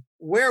the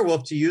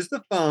werewolf to use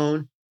the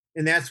phone,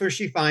 and that's where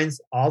she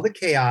finds all the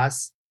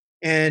chaos.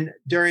 And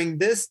during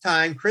this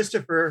time, Chris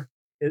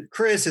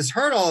has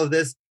heard all of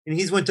this, and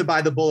he's went to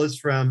buy the bullets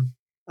from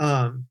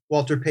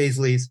Walter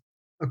Paisley's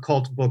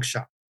occult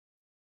bookshop.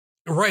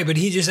 Right, but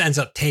he just ends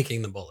up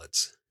taking the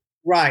bullets.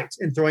 Right,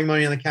 and throwing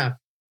money on the counter.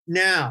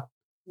 Now,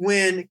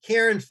 when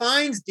Karen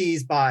finds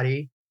Dee's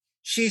body,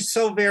 she's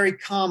so very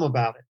calm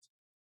about it.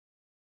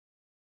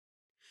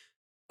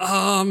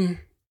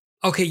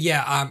 Okay,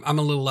 yeah, I'm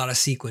a little out of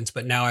sequence,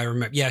 but now I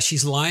remember. Yeah,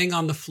 she's lying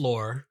on the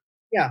floor.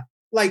 Yeah,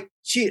 I'd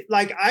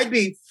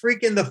be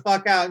freaking the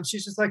fuck out, and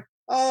she's just like,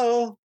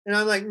 oh, and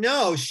I'm like,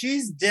 no,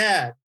 she's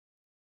dead.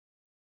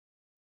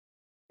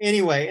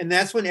 Anyway, and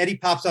that's when Eddie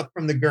pops up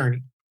from the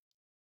gurney.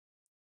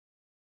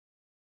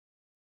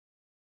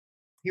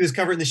 He was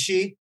covered in the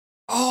sheet.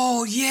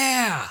 Oh,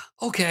 yeah.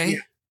 Okay. Yeah.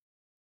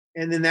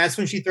 And then that's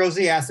when she throws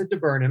the acid to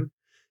burn him.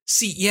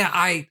 See, yeah,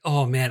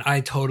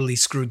 I totally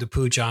screwed the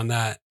pooch on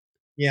that.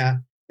 Yeah.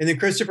 And then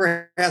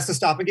Christopher has to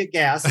stop and get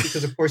gas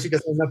because, of course, he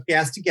doesn't have enough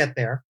gas to get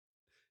there.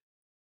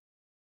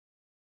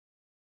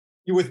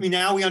 You with me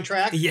now? We on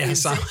track?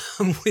 Yes,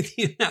 I'm with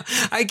you now.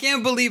 I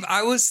can't believe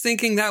I was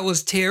thinking that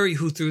was Terry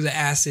who threw the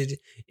acid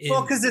in.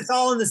 Well, because it's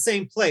all in the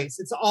same place.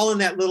 It's all in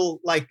that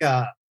little,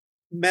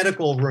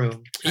 medical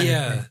room.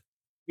 Yeah.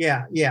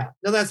 Yeah.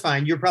 No, that's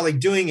fine. You're probably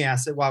doing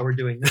acid while we're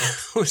doing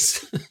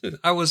this.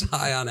 I was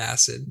high on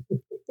acid.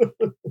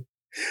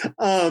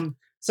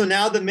 So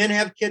now the men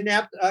have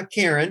kidnapped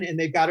Karen, and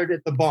they've got her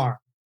at the barn.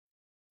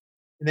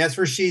 And that's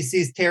where she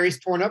sees Terry's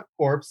torn up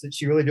corpse that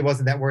she really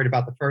wasn't that worried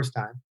about the first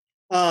time.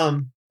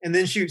 And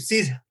then she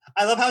sees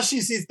I love how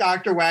she sees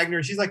Dr.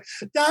 Wagner. She's like,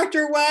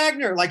 Dr.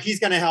 Wagner, like he's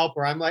going to help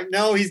her. I'm like,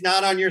 no, he's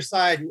not on your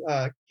side,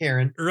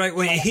 Karen. Right.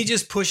 When he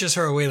just pushes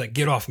her away, like,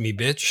 get off me,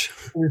 bitch.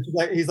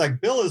 He's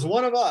like, Bill is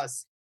one of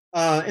us.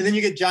 And then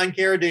you get John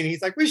Carradine.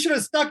 He's like, we should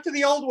have stuck to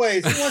the old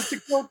ways. Who wants to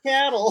kill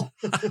cattle?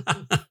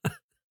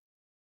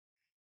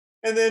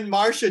 And then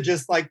Marcia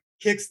just like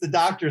kicks the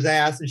doctor's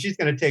ass and she's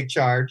going to take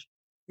charge.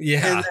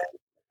 Yeah. And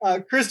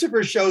then,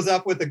 Christopher shows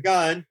up with a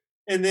gun.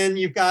 And then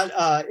you've got,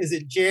 is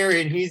it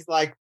Jerry? And he's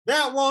like,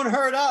 that won't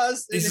hurt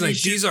us. And He's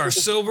like, these are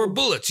silver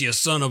bullets, you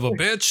son of a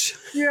bitch.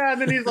 Yeah.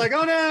 And then he's like,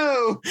 oh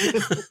no.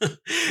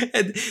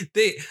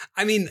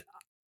 And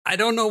I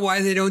don't know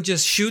why they don't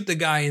just shoot the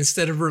guy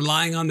instead of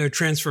relying on their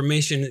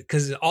transformation,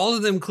 because all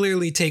of them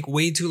clearly take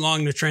way too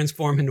long to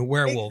transform into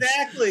werewolves.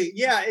 Exactly.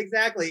 Yeah,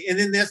 exactly. And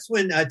then that's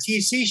when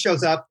TC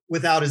shows up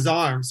without his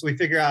arm. So we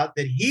figure out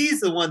that he's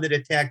the one that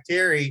attacked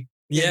Terry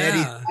in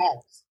Eddie's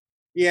house.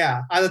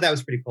 Yeah, I thought that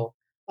was pretty cool.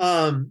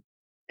 And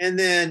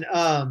then,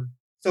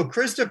 so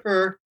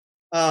Christopher,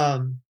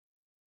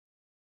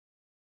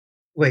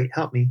 wait,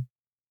 help me.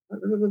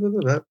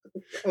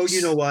 Oh,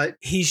 you know what?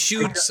 He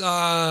shoots...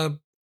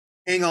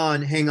 Hang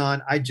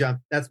on. I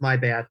jumped. That's my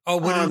bad. Oh,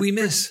 what did we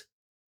miss?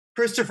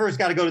 Christopher's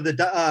got to go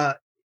to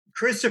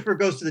Christopher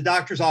goes to the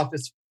doctor's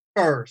office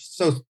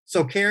first.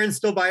 So Karen's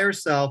still by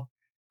herself.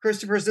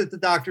 Christopher's at the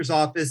doctor's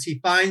office. He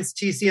finds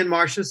TC and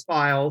Marcia's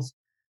files.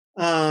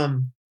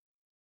 Oh,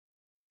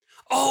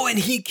 and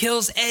he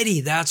kills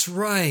Eddie. That's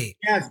right.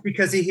 Yes,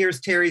 because he hears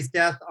Terry's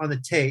death on the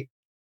tape.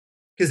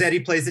 Because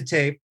Eddie plays the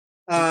tape.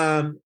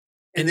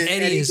 And then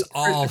Eddie is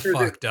all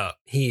fucked up.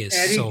 He is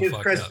Eddie so gives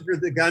fucked Christopher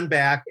the gun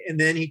back, and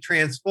then he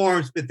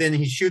transforms, but then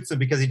he shoots him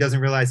because he doesn't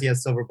realize he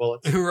has silver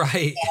bullets. up.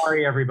 Right.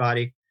 Sorry,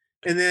 everybody.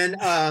 And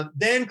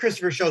then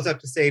Christopher shows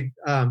up to save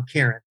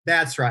Karen.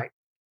 That's right.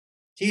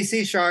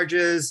 TC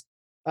charges.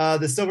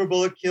 The silver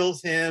bullet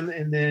kills him,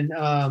 and then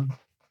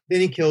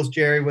he kills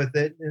Jerry with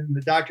it, and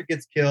the doctor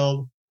gets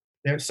killed.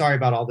 They're sorry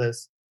about all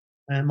this.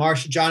 And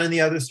Marcia, John, and the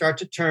others start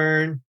to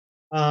turn,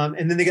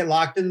 and then they get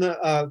locked in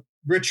the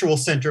ritual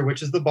center,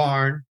 which is the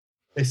barn.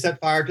 They set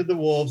fire to the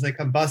wolves. They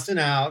come busting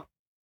out.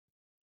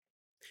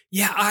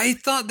 Yeah, I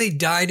thought they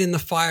died in the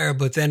fire,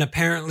 but then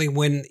apparently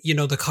when,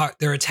 the car,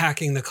 they're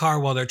attacking the car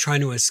while they're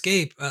trying to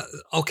escape.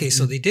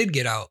 So they did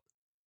get out.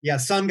 Yeah,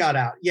 some got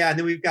out. Yeah, and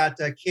then we've got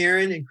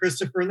Karen and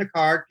Christopher in the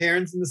car.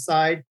 Karen's in the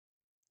side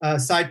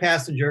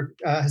passenger,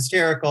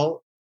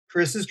 hysterical.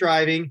 Chris is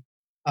driving.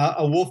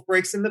 A wolf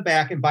breaks in the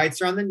back and bites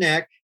her on the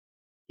neck.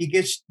 He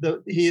gets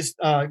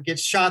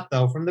shot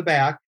though from the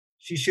back.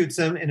 She shoots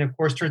him, and of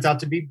course, turns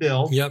out to be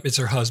Bill. Yep, it's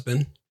her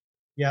husband.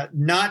 Yeah,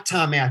 not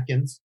Tom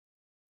Atkins.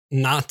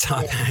 Not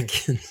Tom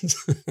Atkins.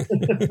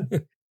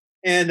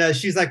 And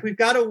she's like, "We've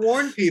got to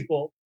warn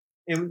people."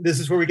 And this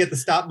is where we get the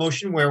stop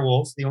motion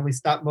werewolves, the only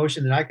stop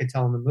motion that I could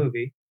tell in the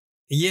movie.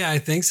 Yeah, I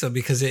think so,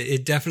 because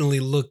it definitely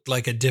looked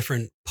like a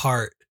different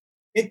part.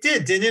 It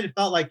did, didn't it? It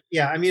felt like,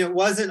 yeah. I mean, it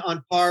wasn't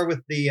on par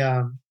with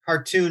the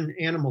cartoon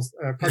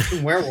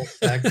werewolf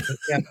sex. But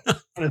yeah,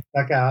 kind of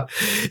stuck out.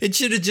 It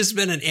should have just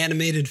been an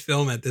animated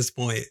film at this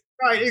point.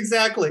 Right,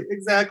 exactly.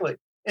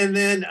 And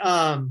then,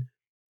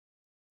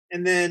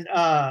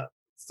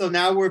 so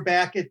now we're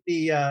back at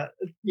the,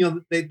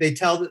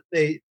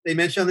 they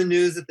mention on the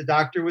news that the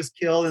doctor was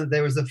killed and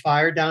there was a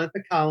fire down at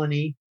the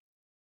colony.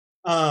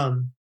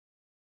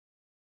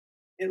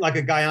 Like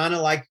a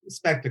Guyana-like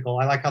spectacle.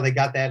 I like how they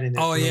got that in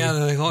there. Oh, yeah.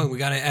 They're like, we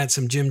got to add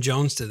some Jim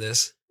Jones to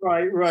this.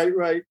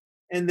 Right.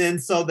 And then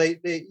so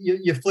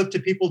you flip to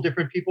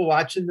different people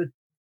watching the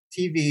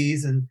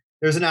TVs, and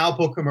there's an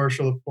Alpo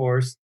commercial, of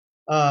course.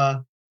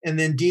 And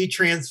then Dee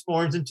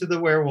transforms into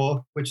the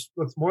werewolf, which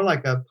looks more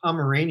like a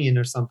Pomeranian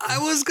or something. I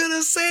was going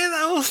to say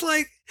that. I was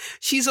like,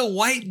 she's a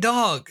white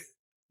dog.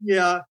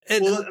 Yeah.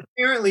 Well,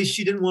 apparently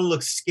she didn't want to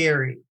look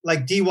scary.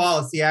 Like Dee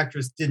Wallace, the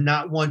actress, did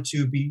not want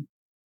to be.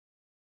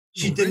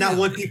 She did not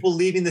want people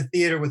leaving the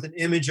theater with an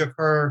image of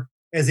her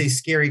as a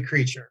scary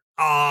creature.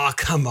 Oh,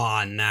 come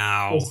on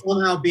now. So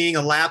somehow being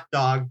a lap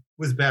dog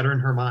was better in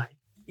her mind.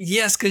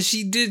 Yes, because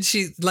she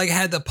like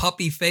had the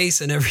puppy face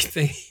and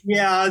everything.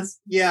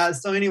 Yeah.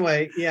 So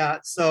anyway,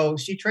 so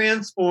she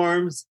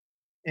transforms,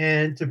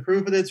 and to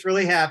prove that it's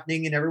really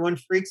happening, and everyone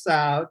freaks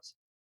out.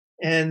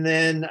 And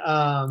then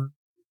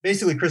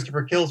basically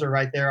Christopher kills her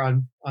right there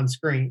on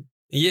screen.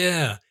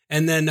 Yeah.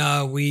 And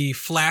then we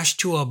flash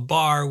to a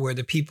bar where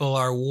the people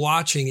are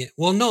watching it.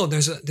 Well, no,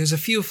 there's a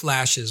few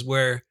flashes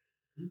where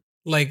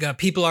like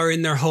people are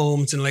in their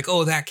homes and like,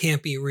 oh, that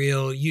can't be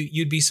real.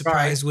 You'd be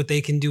surprised what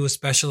they can do with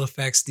special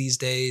effects these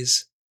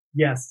days.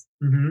 Yes.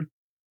 Mm-hmm.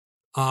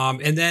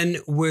 And then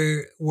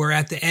we're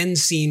at the end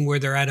scene where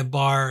they're at a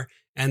bar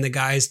and the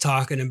guy's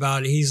talking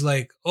about it. He's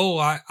like, oh,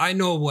 I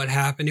know what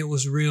happened. It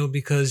was real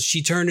because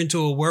she turned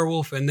into a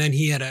werewolf and then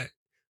he had a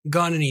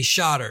gun and he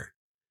shot her.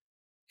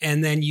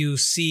 And then you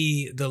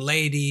see the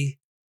lady,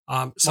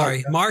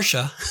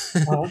 Marcia.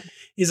 Uh-huh.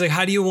 He's like,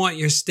 how do you want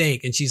your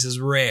steak? And she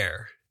says,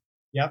 rare.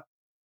 Yep.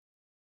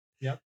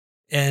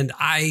 And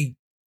I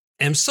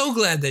am so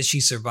glad that she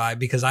survived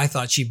because I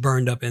thought she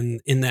burned up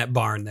in that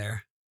barn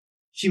there.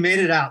 She made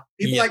it out.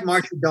 People Yeah. like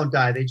Marcia don't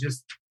die. They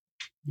just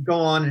go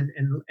on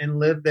and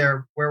live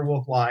their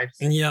werewolf lives.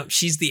 And yeah,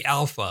 she's the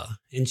alpha.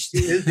 And She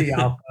is the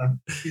alpha.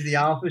 She's the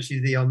alpha.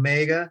 She's the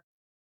omega.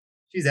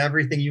 She's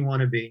everything you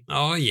want to be.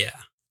 Oh, yeah.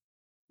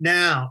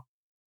 Now,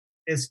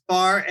 as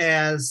far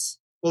as,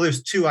 well,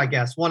 there's two, I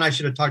guess. One I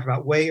should have talked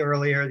about way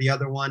earlier. The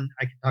other one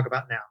I can talk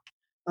about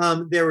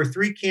now. There were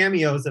 3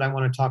 cameos that I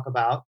want to talk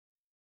about.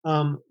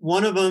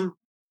 One of them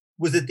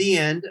was at the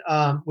end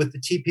with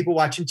the people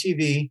watching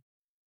TV.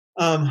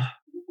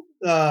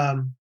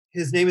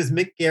 His name is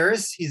Mick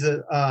Garris. He's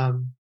a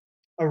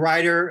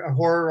writer, a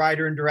horror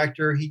writer and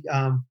director. He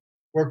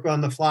worked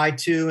on The Fly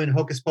 2 and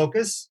Hocus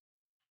Pocus.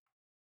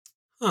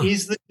 Huh.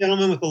 He's the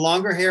gentleman with the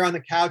longer hair on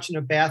the couch in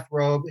a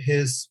bathrobe.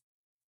 His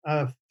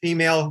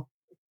female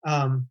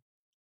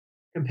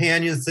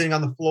companion sitting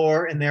on the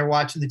floor, and they're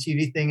watching the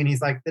TV thing. And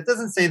he's like, that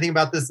doesn't say anything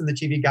about this in the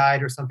TV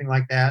guide or something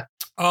like that.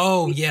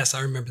 Oh, yes.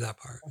 I remember that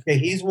part. Okay,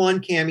 he's one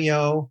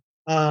cameo.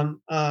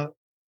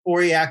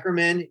 Ori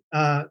Ackerman,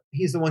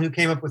 he's the one who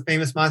came up with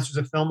Famous Monsters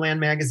of Filmland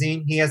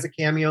magazine. He has a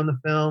cameo in the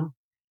film.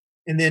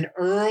 And then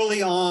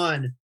early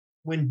on,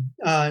 when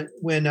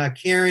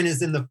Karen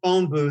is in the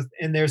phone booth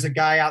and there's a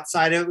guy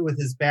outside of it with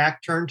his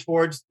back turned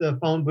towards the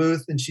phone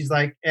booth, and she's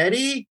like,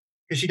 Eddie?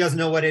 Because she doesn't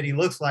know what Eddie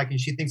looks like, and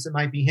she thinks it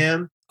might be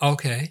him.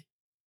 Okay.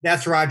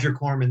 That's Roger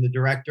Corman, the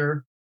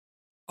director.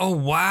 Oh,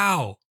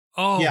 wow.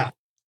 Oh, Yeah.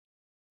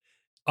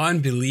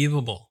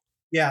 Unbelievable.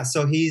 Yeah,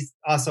 so he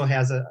also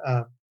has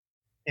a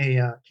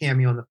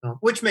cameo in the film,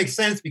 which makes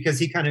sense because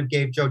he kind of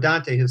gave Joe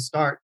Dante his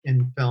start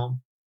in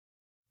film.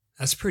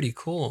 That's pretty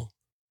cool.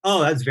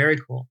 Oh, that's very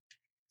cool.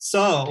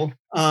 So,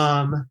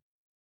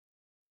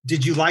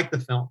 did you like the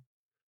film?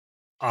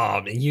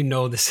 Oh, man, you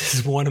know this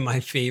is one of my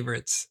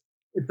favorites.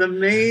 It's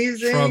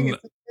amazing.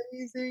 It's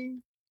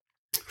amazing.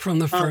 From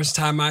the first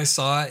time I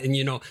saw it. And,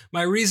 you know,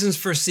 my reasons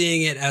for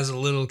seeing it as a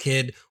little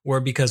kid were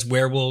because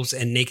werewolves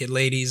and naked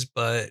ladies.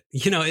 But,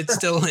 you know, it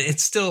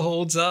still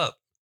holds up.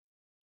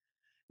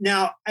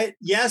 Now,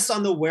 yes,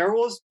 on the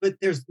werewolves, but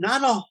there's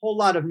not a whole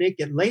lot of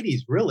naked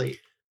ladies, really.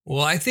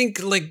 Well, I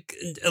think like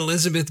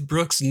Elizabeth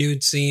Brooks'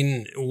 nude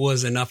scene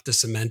was enough to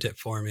cement it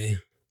for me.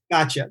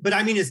 Gotcha. But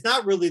I mean, it's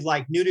not really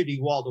like nudity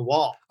wall to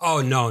wall.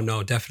 Oh,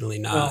 no, definitely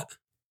not. Well,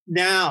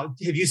 now,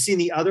 have you seen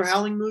the other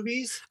Howling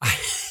movies?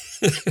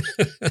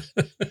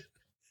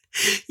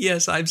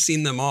 Yes, I've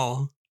seen them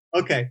all.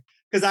 Okay.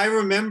 Because I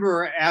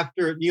remember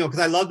after, because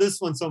I love this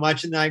one so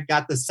much. And then I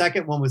got the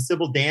second one with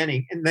Sybil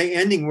Danning, and the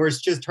ending where it's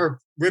just her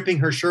ripping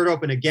her shirt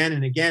open again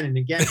and again and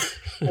again.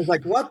 I was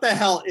like, what the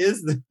hell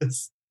is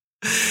this?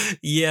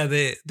 Yeah,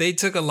 they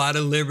took a lot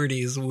of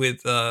liberties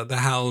with the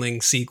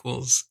Howling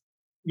sequels.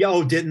 Yeah,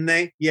 oh, didn't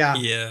they? Yeah.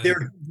 Yeah.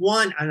 There's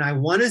one, and I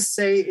want to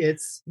say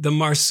it's the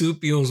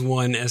marsupials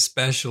one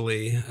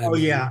especially. I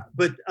mean, yeah.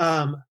 But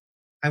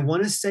I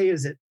want to say,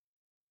 is it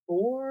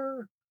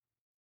 4?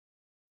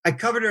 I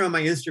covered it on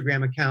my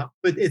Instagram account,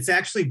 but it's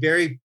actually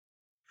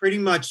pretty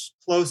much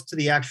close to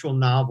the actual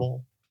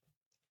novel.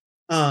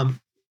 But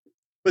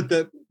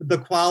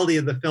the quality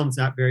of the film's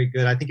not very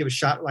good. I think it was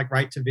shot like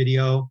right to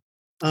video.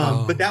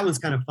 But that one's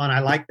kind of fun. I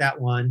like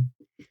that one.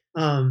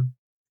 I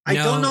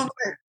don't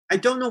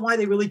know why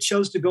they really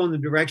chose to go in the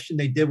direction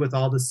they did with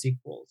all the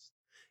sequels.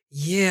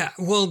 Yeah,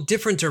 well,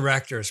 different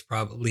directors,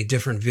 probably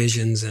different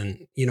visions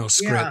and,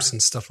 scripts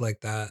and stuff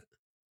like that.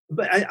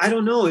 But I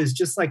don't know. It's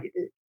just like,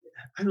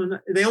 I don't know.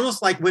 They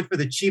almost like went for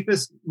the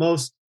cheapest,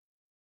 most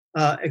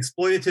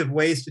exploitative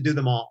ways to do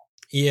them all.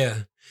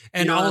 Yeah.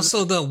 And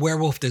also the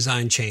werewolf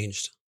design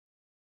changed.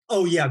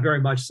 Oh, yeah, very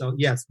much so.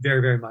 Yes,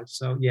 very, very much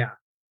so. Yeah.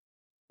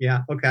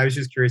 Yeah. Okay. I was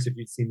just curious if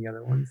you'd seen the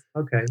other ones.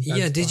 Okay.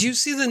 Yeah. Did you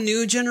see the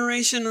new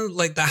generation of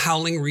like the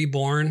Howling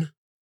Reborn?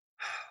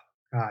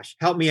 Gosh,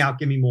 help me out.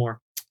 Give me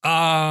more.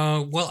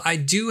 Well, I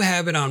do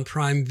have it on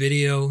Prime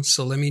Video.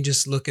 So let me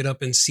just look it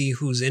up and see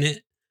who's in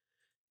it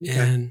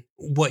and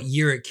what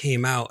year it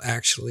came out,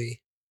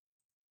 actually.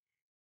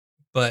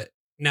 But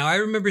now I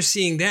remember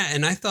seeing that,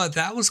 and I thought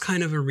that was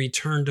kind of a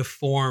return to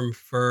form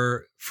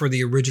for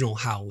the original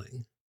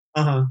Howling.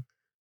 Uh-huh.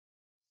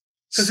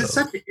 Because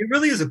it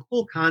really is a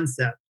cool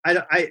concept. I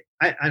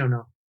don't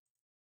know.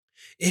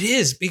 It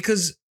is,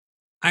 because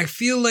I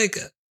feel like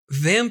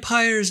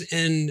vampires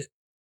and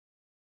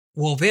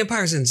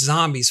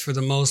zombies for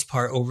the most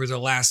part over the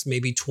last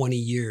maybe 20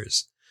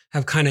 years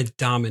have kind of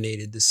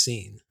dominated the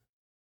scene.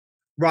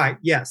 Right.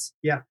 Yes.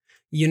 Yeah.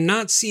 You're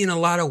not seeing a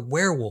lot of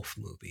werewolf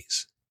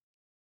movies.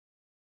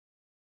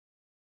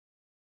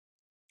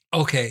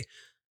 Okay.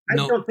 I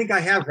don't think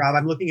I have, Rob.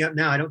 I'm looking at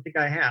now. I don't think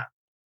I have.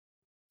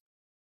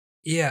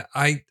 Yeah,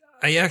 I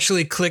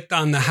actually clicked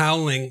on the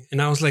Howling and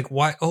I was like,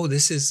 why? Oh,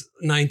 this is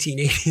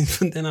 1980s.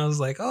 But then I was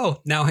like, oh,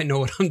 now I know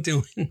what I'm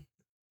doing.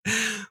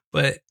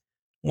 But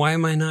why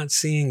am I not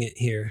seeing it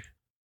here?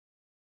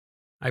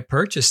 I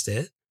purchased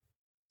it.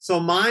 So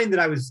mine that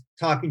I was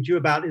talking to you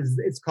about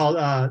it's called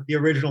The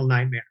Original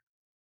Nightmare.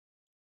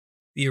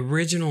 The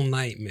Original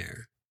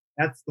Nightmare.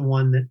 That's the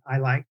one that I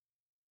like.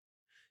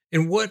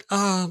 And what,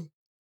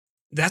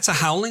 that's a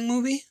Howling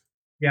movie?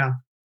 Yeah.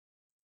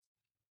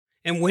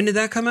 And when did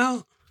that come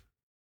out?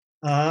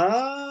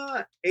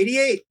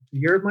 '88, the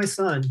year of my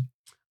son.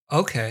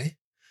 Okay.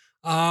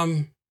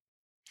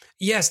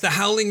 Yes, The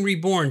Howling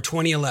Reborn,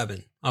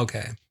 2011.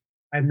 Okay.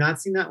 I have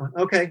not seen that one.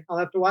 Okay, I'll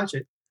have to watch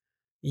it.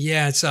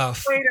 Yeah, it's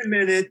Wait a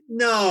minute.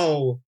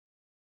 No.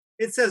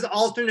 It says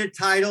alternate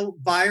title,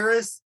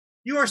 Virus.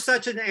 You are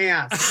such an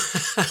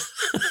ass.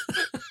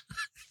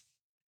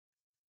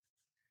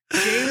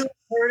 Jamie Lee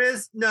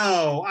Curtis?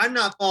 No, I'm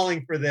not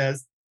falling for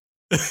this.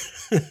 You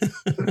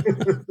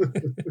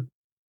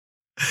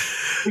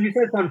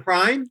said it's on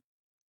Prime?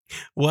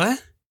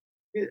 What?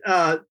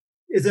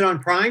 Is it on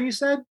Prime, you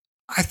said?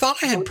 I thought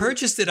I had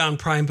purchased it on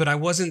Prime, but I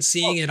wasn't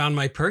seeing it on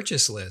my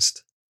purchase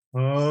list.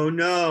 Oh,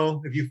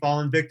 no. Have you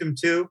fallen victim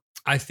too?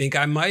 I think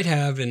I might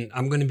have, and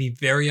I'm going to be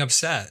very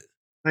upset.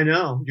 I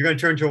know. You're going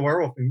to turn into a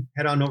werewolf and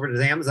head on over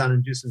to Amazon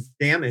and do some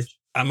damage.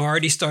 I'm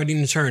already starting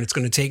to turn. It's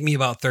going to take me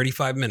about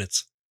 35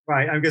 minutes.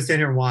 Right. I'm going to stand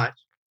here and watch.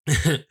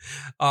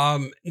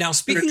 Now,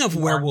 speaking of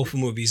werewolf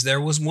movies,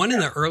 there was one in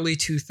the early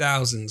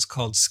 2000s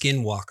called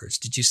Skinwalkers.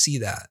 Did you see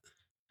that?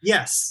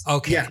 Yes.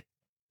 Okay.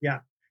 Yeah.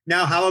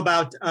 Now, how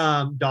about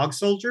Dog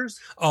Soldiers?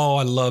 Oh,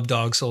 I love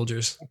Dog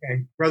Soldiers.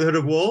 Okay. Brotherhood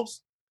of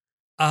Wolves?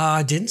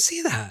 I didn't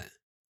see that.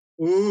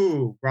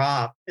 Ooh,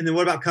 Rob. And then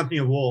what about Company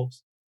of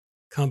Wolves?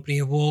 Company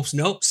of Wolves?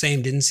 Nope,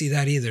 same. Didn't see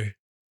that either.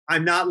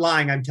 I'm not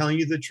lying. I'm telling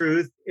you the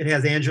truth. It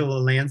has Angela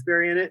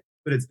Lansbury in it,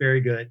 but it's very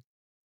good.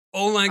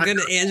 Oh my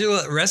goodness,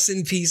 Angela! Rest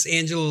in peace,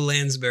 Angela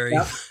Lansbury.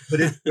 Yep,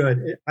 but it's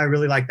good. I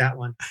really like that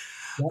one.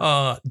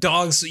 Yep.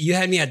 Dogs. You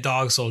had me at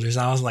Dog Soldiers.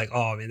 I was like,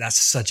 oh man, that's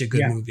such a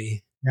good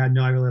movie. Yeah,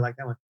 no, I really like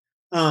that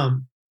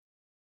one.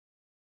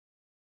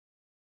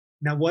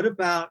 Now, what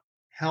about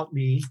Help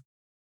Me?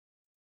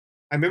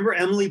 I remember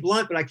Emily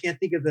Blunt, but I can't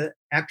think of the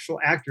actual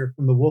actor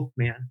from The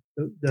Wolfman.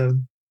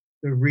 The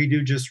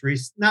redo just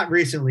not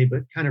recently,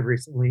 but kind of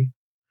recently.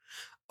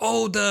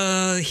 Oh,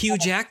 the Hugh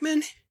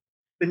Jackman?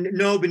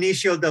 No,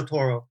 Benicio del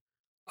Toro.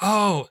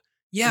 Oh,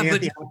 yeah,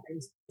 but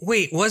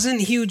wait,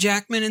 wasn't Hugh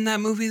Jackman in that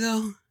movie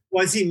though?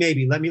 Was he?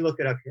 Maybe. Let me look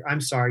it up here.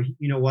 I'm sorry.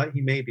 You know what?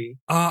 He may be.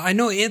 I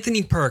know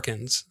Anthony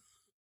Perkins.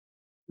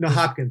 No,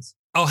 Hopkins.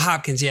 Oh,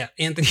 Hopkins. Yeah,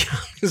 Anthony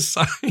Hopkins.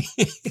 Sorry.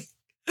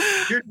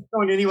 You're just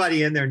throwing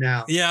anybody in there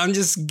now. Yeah, I'm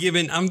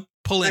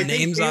pulling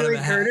names out of a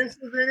hat. Curtis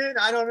was in it.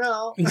 I don't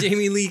know.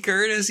 Jamie Lee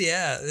Curtis.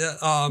 Yeah.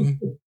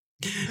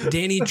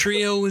 Danny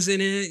Trio was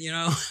in it. You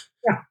know.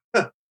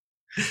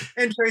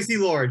 And Tracy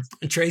Lords.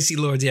 Tracy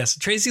Lords, yes.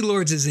 Tracy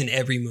Lords is in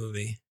every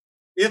movie.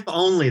 If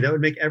only. That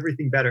would make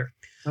everything better.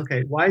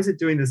 Okay, why is it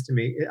doing this to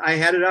me? I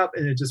had it up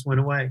and it just went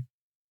away.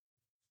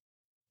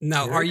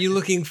 Now, are you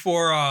looking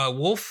for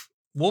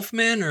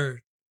Wolfman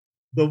or?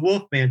 The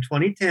Wolfman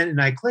 2010,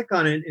 and I click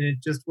on it and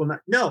it just will not.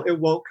 No, it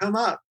won't come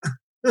up.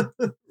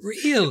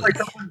 Really?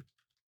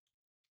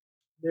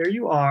 There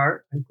you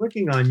are. I'm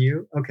clicking on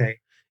you. Okay.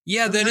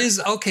 Yeah, that is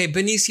okay.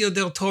 Benicio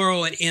del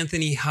Toro and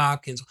Anthony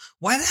Hopkins.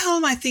 Why the hell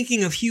am I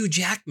thinking of Hugh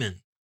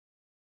Jackman?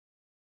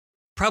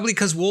 Probably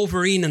because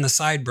Wolverine and the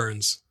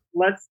sideburns.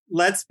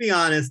 Let's be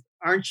honest.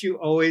 Aren't you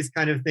always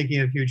kind of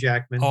thinking of Hugh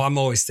Jackman? Oh, I'm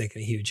always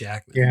thinking of Hugh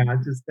Jackman. Yeah,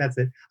 that's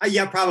it.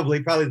 Yeah, probably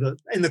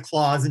the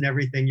claws and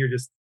everything. You're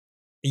just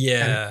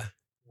yeah.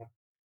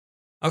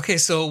 Okay,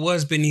 so it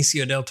was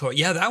Benicio del Toro.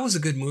 Yeah, that was a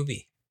good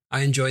movie.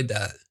 I enjoyed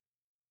that.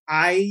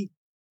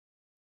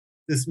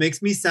 This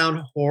makes me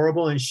sound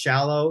horrible and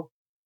shallow.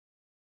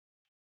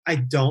 I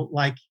don't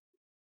like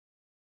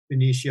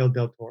Benicio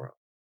del Toro.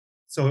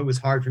 So it was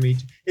hard for me.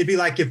 It'd be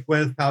like if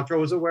Gwyneth Paltrow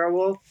was a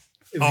werewolf.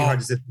 It would be hard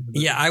to sit through the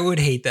movie. Yeah, I would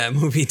hate that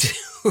movie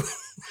too.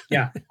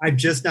 Yeah, I'm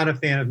just not a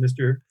fan of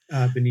Mr.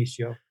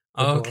 Benicio.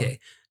 Okay.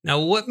 Now,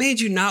 what made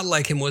you not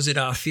like him? Was it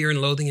Fear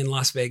and Loathing in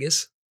Las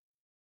Vegas?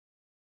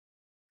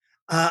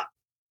 I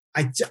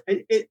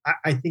think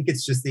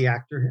it's just the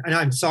actor. And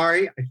I'm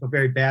sorry. I feel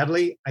very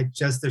badly.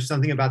 There's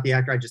something about the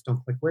actor I just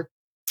don't click with.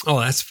 Oh,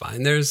 that's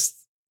fine. There's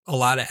a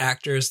lot of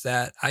actors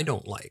that I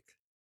don't like.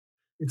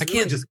 I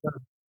can't just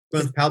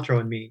Gwyneth Paltrow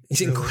and me.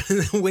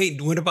 Really.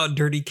 Wait, what about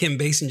Dirty Kim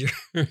Basinger?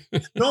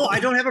 No, I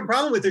don't have a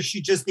problem with her.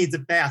 She just needs a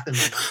bath. And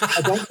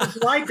I don't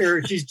dislike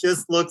her. She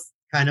just looks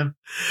kind of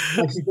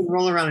like she's been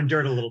rolling around in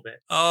dirt a little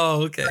bit.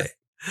 Oh, okay.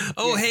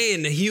 Oh, yeah. Hey,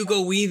 and Hugo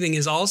Weaving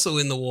is also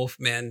in The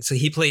Wolfman. So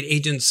he played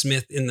Agent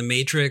Smith in The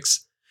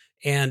Matrix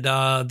and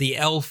the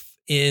elf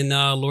in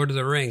Lord of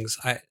the Rings.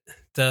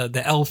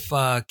 The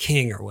elf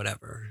king or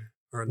whatever,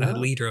 or the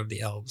leader of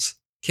the elves.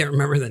 Can't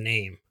remember the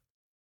name.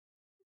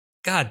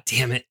 God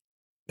damn it.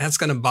 That's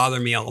going to bother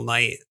me all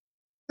night.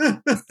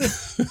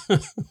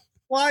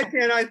 Why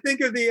can't I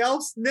think of the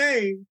elf's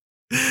name?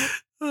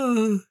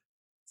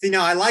 See,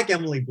 now I like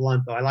Emily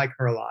Blunt, though. I like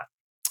her a lot.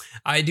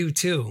 I do,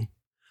 too.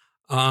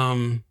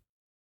 I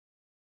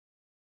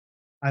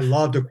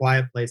loved A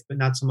Quiet Place, but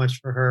not so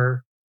much for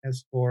her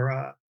as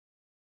for...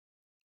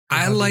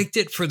 I liked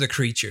it for the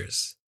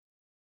creatures.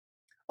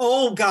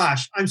 Oh,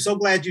 gosh. I'm so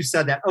glad you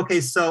said that.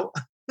 Okay, so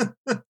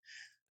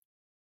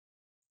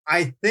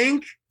I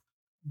think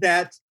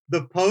that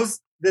the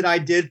post that I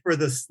did for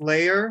the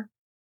Slayer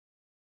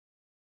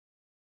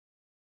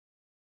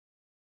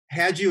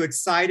had you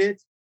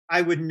excited.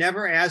 I would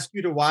never ask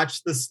you to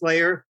watch the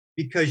Slayer,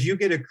 because you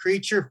get a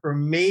creature for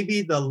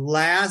maybe the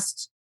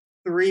last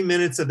 3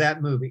 minutes of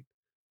that movie.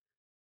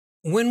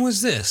 When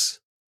was this?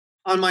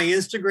 On my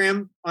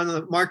Instagram, on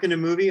the Mark in a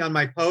Movie, on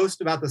my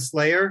post about the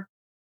Slayer.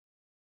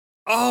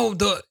 Oh,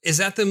 is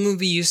that the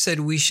movie you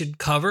said we should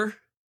cover?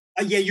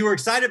 Yeah, you were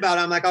excited about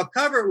it. I'm like, I'll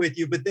cover it with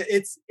you, but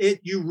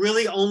you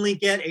really only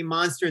get a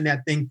monster in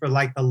that thing for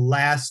like the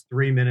last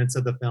 3 minutes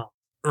of the film.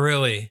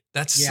 Really?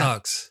 That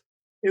sucks.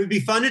 It would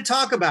be fun to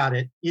talk about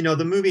it,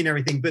 the movie and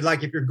everything. But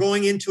like, if you're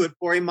going into it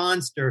for a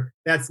monster,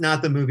 that's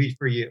not the movie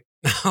for you.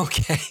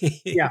 Okay.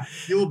 Yeah,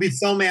 you will be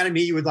so mad at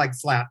me, you would like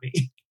slap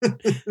me.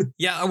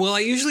 Yeah, well, I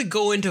usually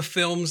go into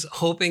films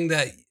hoping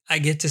that I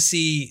get to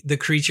see the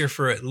creature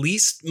for at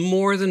least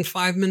more than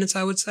 5 minutes,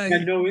 I would say.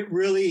 Yeah, no, it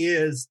really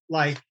is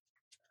like,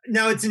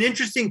 now it's an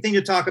interesting thing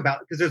to talk about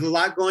because there's a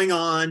lot going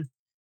on,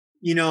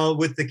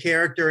 with the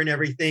character and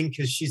everything,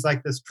 because she's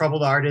like this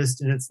troubled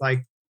artist and it's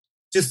like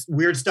just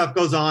weird stuff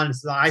goes on.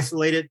 It's an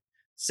isolated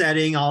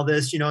setting, all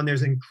this, and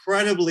there's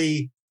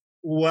incredibly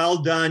well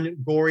done,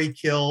 gory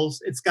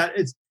kills. It's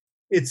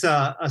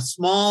a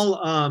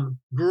small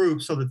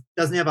group, so that it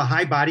doesn't have a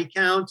high body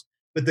count,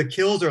 but the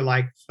kills are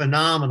like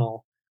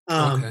phenomenal.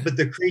 Okay. But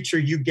the creature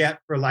you get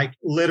for like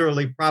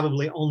literally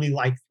probably only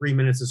like 3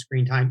 minutes of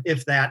screen time,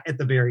 if that, at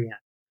the very end.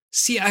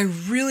 See, I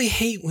really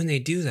hate when they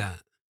do that.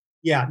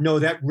 Yeah, no,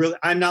 that really,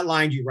 I'm not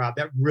lying to you, Rob.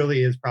 That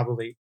really is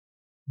probably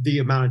the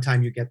amount of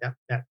time you get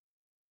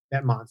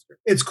that monster.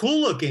 It's cool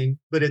looking,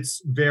 but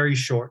it's very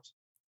short.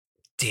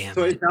 Damn.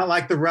 So it's not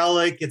like The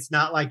Relic. It's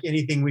not like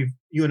anything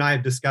you and I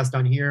have discussed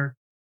on here.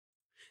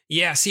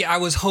 Yeah, see, I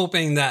was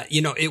hoping that,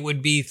 it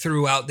would be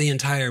throughout the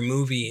entire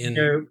movie.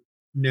 And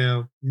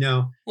No.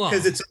 Well,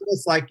 Because it's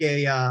almost like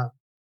in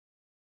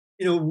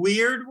a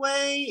weird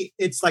way,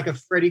 it's like a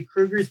Freddy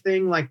Krueger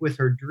thing, like with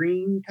her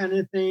dream kind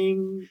of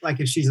thing.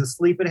 Like if she's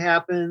asleep, it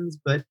happens,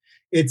 but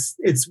it's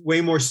way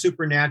more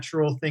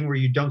supernatural thing where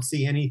you don't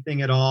see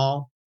anything at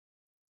all.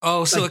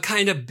 oh, so it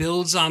kind of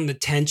builds on the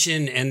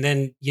tension and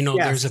then, Yes.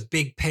 there's a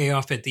big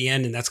payoff at the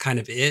end and that's kind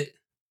of it.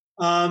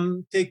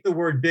 Take the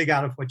word big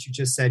out of what you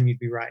just said and you'd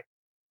be right.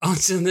 Oh,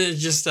 so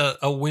there's just a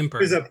whimper.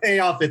 There's a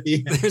payoff at the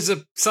end. There's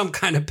some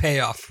kind of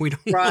payoff. We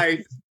don't know.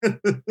 Right.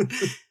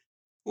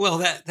 Well,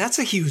 that's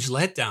a huge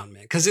letdown,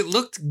 man, because it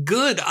looked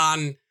good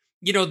on,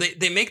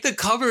 they make the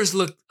covers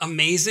look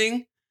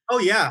amazing. Oh,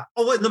 yeah.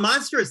 Oh, well, the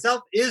monster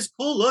itself is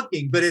cool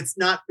looking, but it's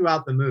not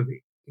throughout the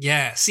movie.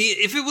 Yeah. See,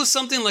 if it was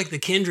something like The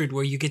Kindred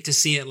where you get to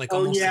see it like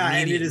almost and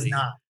immediately. it is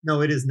not.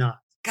 No, it is not.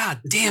 God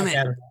It's damn not it.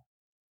 that at all.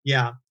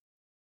 Yeah.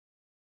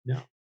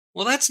 No.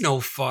 Well, that's no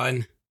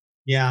fun.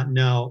 Yeah,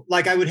 no.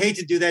 Like I would hate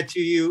to do that to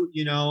you,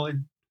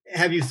 and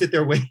have you sit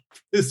there waiting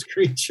for this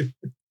creature.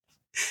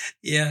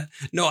 Yeah.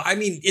 No, I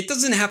mean, it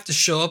doesn't have to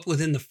show up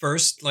within the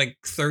first like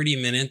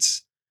 30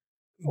 minutes.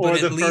 Or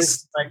But the at least,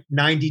 first like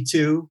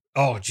 92.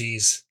 oh,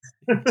 geez.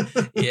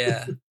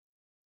 Yeah.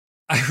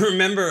 I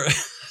remember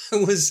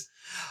it was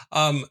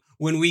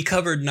when we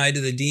covered Night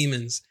of the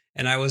Demons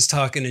and I was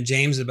talking to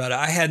James about it.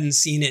 I hadn't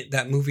seen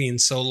that movie in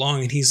so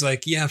long. And he's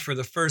like, yeah, for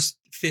the first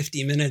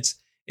 50 minutes,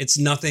 it's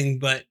nothing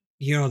but,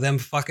 them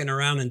fucking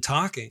around and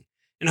talking.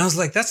 And I was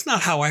like, that's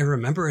not how I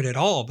remember it at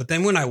all. But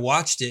then when I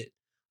watched it,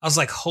 I was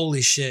like,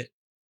 holy shit,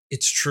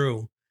 it's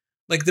true.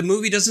 Like the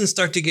movie doesn't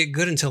start to get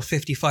good until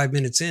 55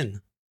 minutes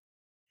in.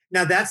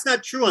 Now that's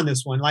not true on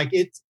this one. Like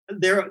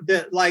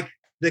the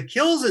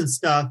kills and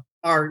stuff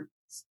are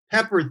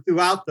peppered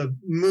throughout the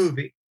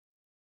movie.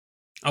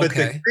 But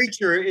Okay. the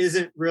creature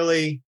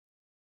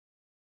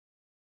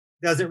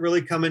doesn't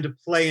really come into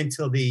play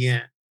until the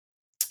end.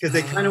 Because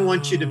they kind of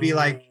want you to be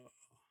like,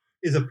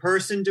 is a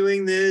person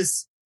doing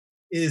this?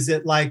 Is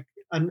it like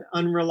an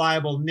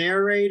unreliable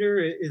narrator?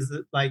 Is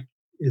it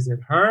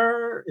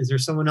her? Is there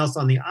someone else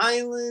on the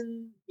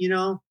island?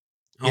 Yeah.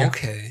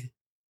 Okay.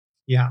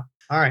 Yeah.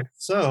 All right.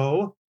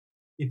 So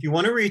if you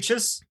want to reach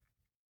us,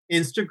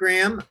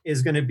 Instagram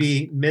is going to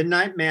be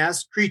Midnight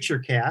Mass Creature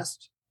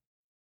Cast.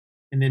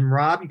 And then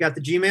Rob, you got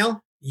the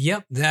Gmail?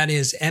 Yep. That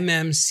is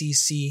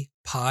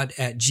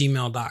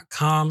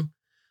mmccpod@gmail.com.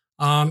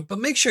 But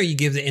make sure you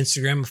give the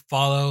Instagram a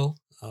follow,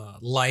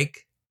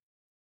 like,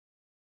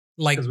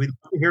 Because we'd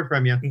love to hear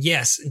from you.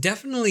 yes,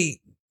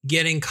 definitely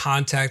get in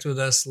contact with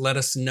us. Let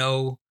us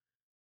know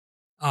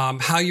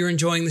how you're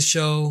enjoying the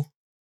show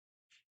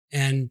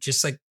and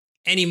just like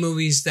any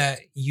movies that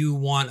you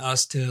want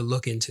us to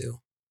look into.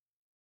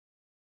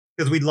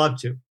 Because we'd love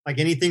to. Like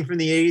anything from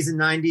the 80s and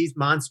 90s,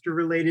 monster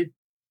related,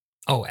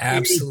 Oh,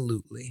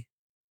 absolutely.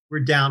 we're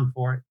down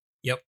for it.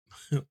 Yep.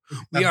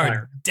 We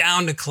are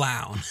down to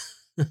clown.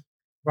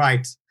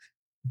 Right.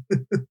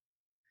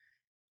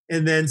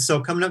 And then, so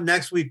coming up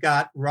next, we've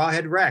got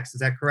Rawhead Rex. Is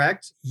that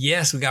correct?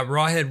 Yes, we got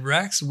Rawhead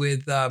Rex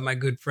with my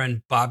good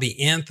friend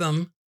Bobby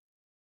Anthem.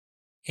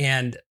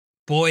 And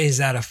boy, is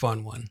that a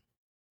fun one.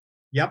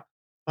 Yep.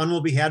 Fun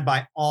will be had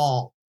by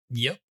all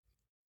Yep.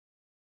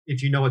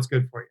 if you know what's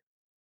good for you.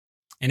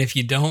 And if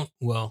you don't,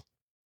 well,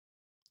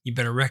 you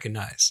better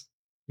recognize.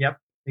 Yep.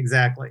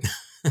 Exactly.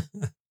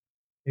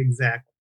 Exactly.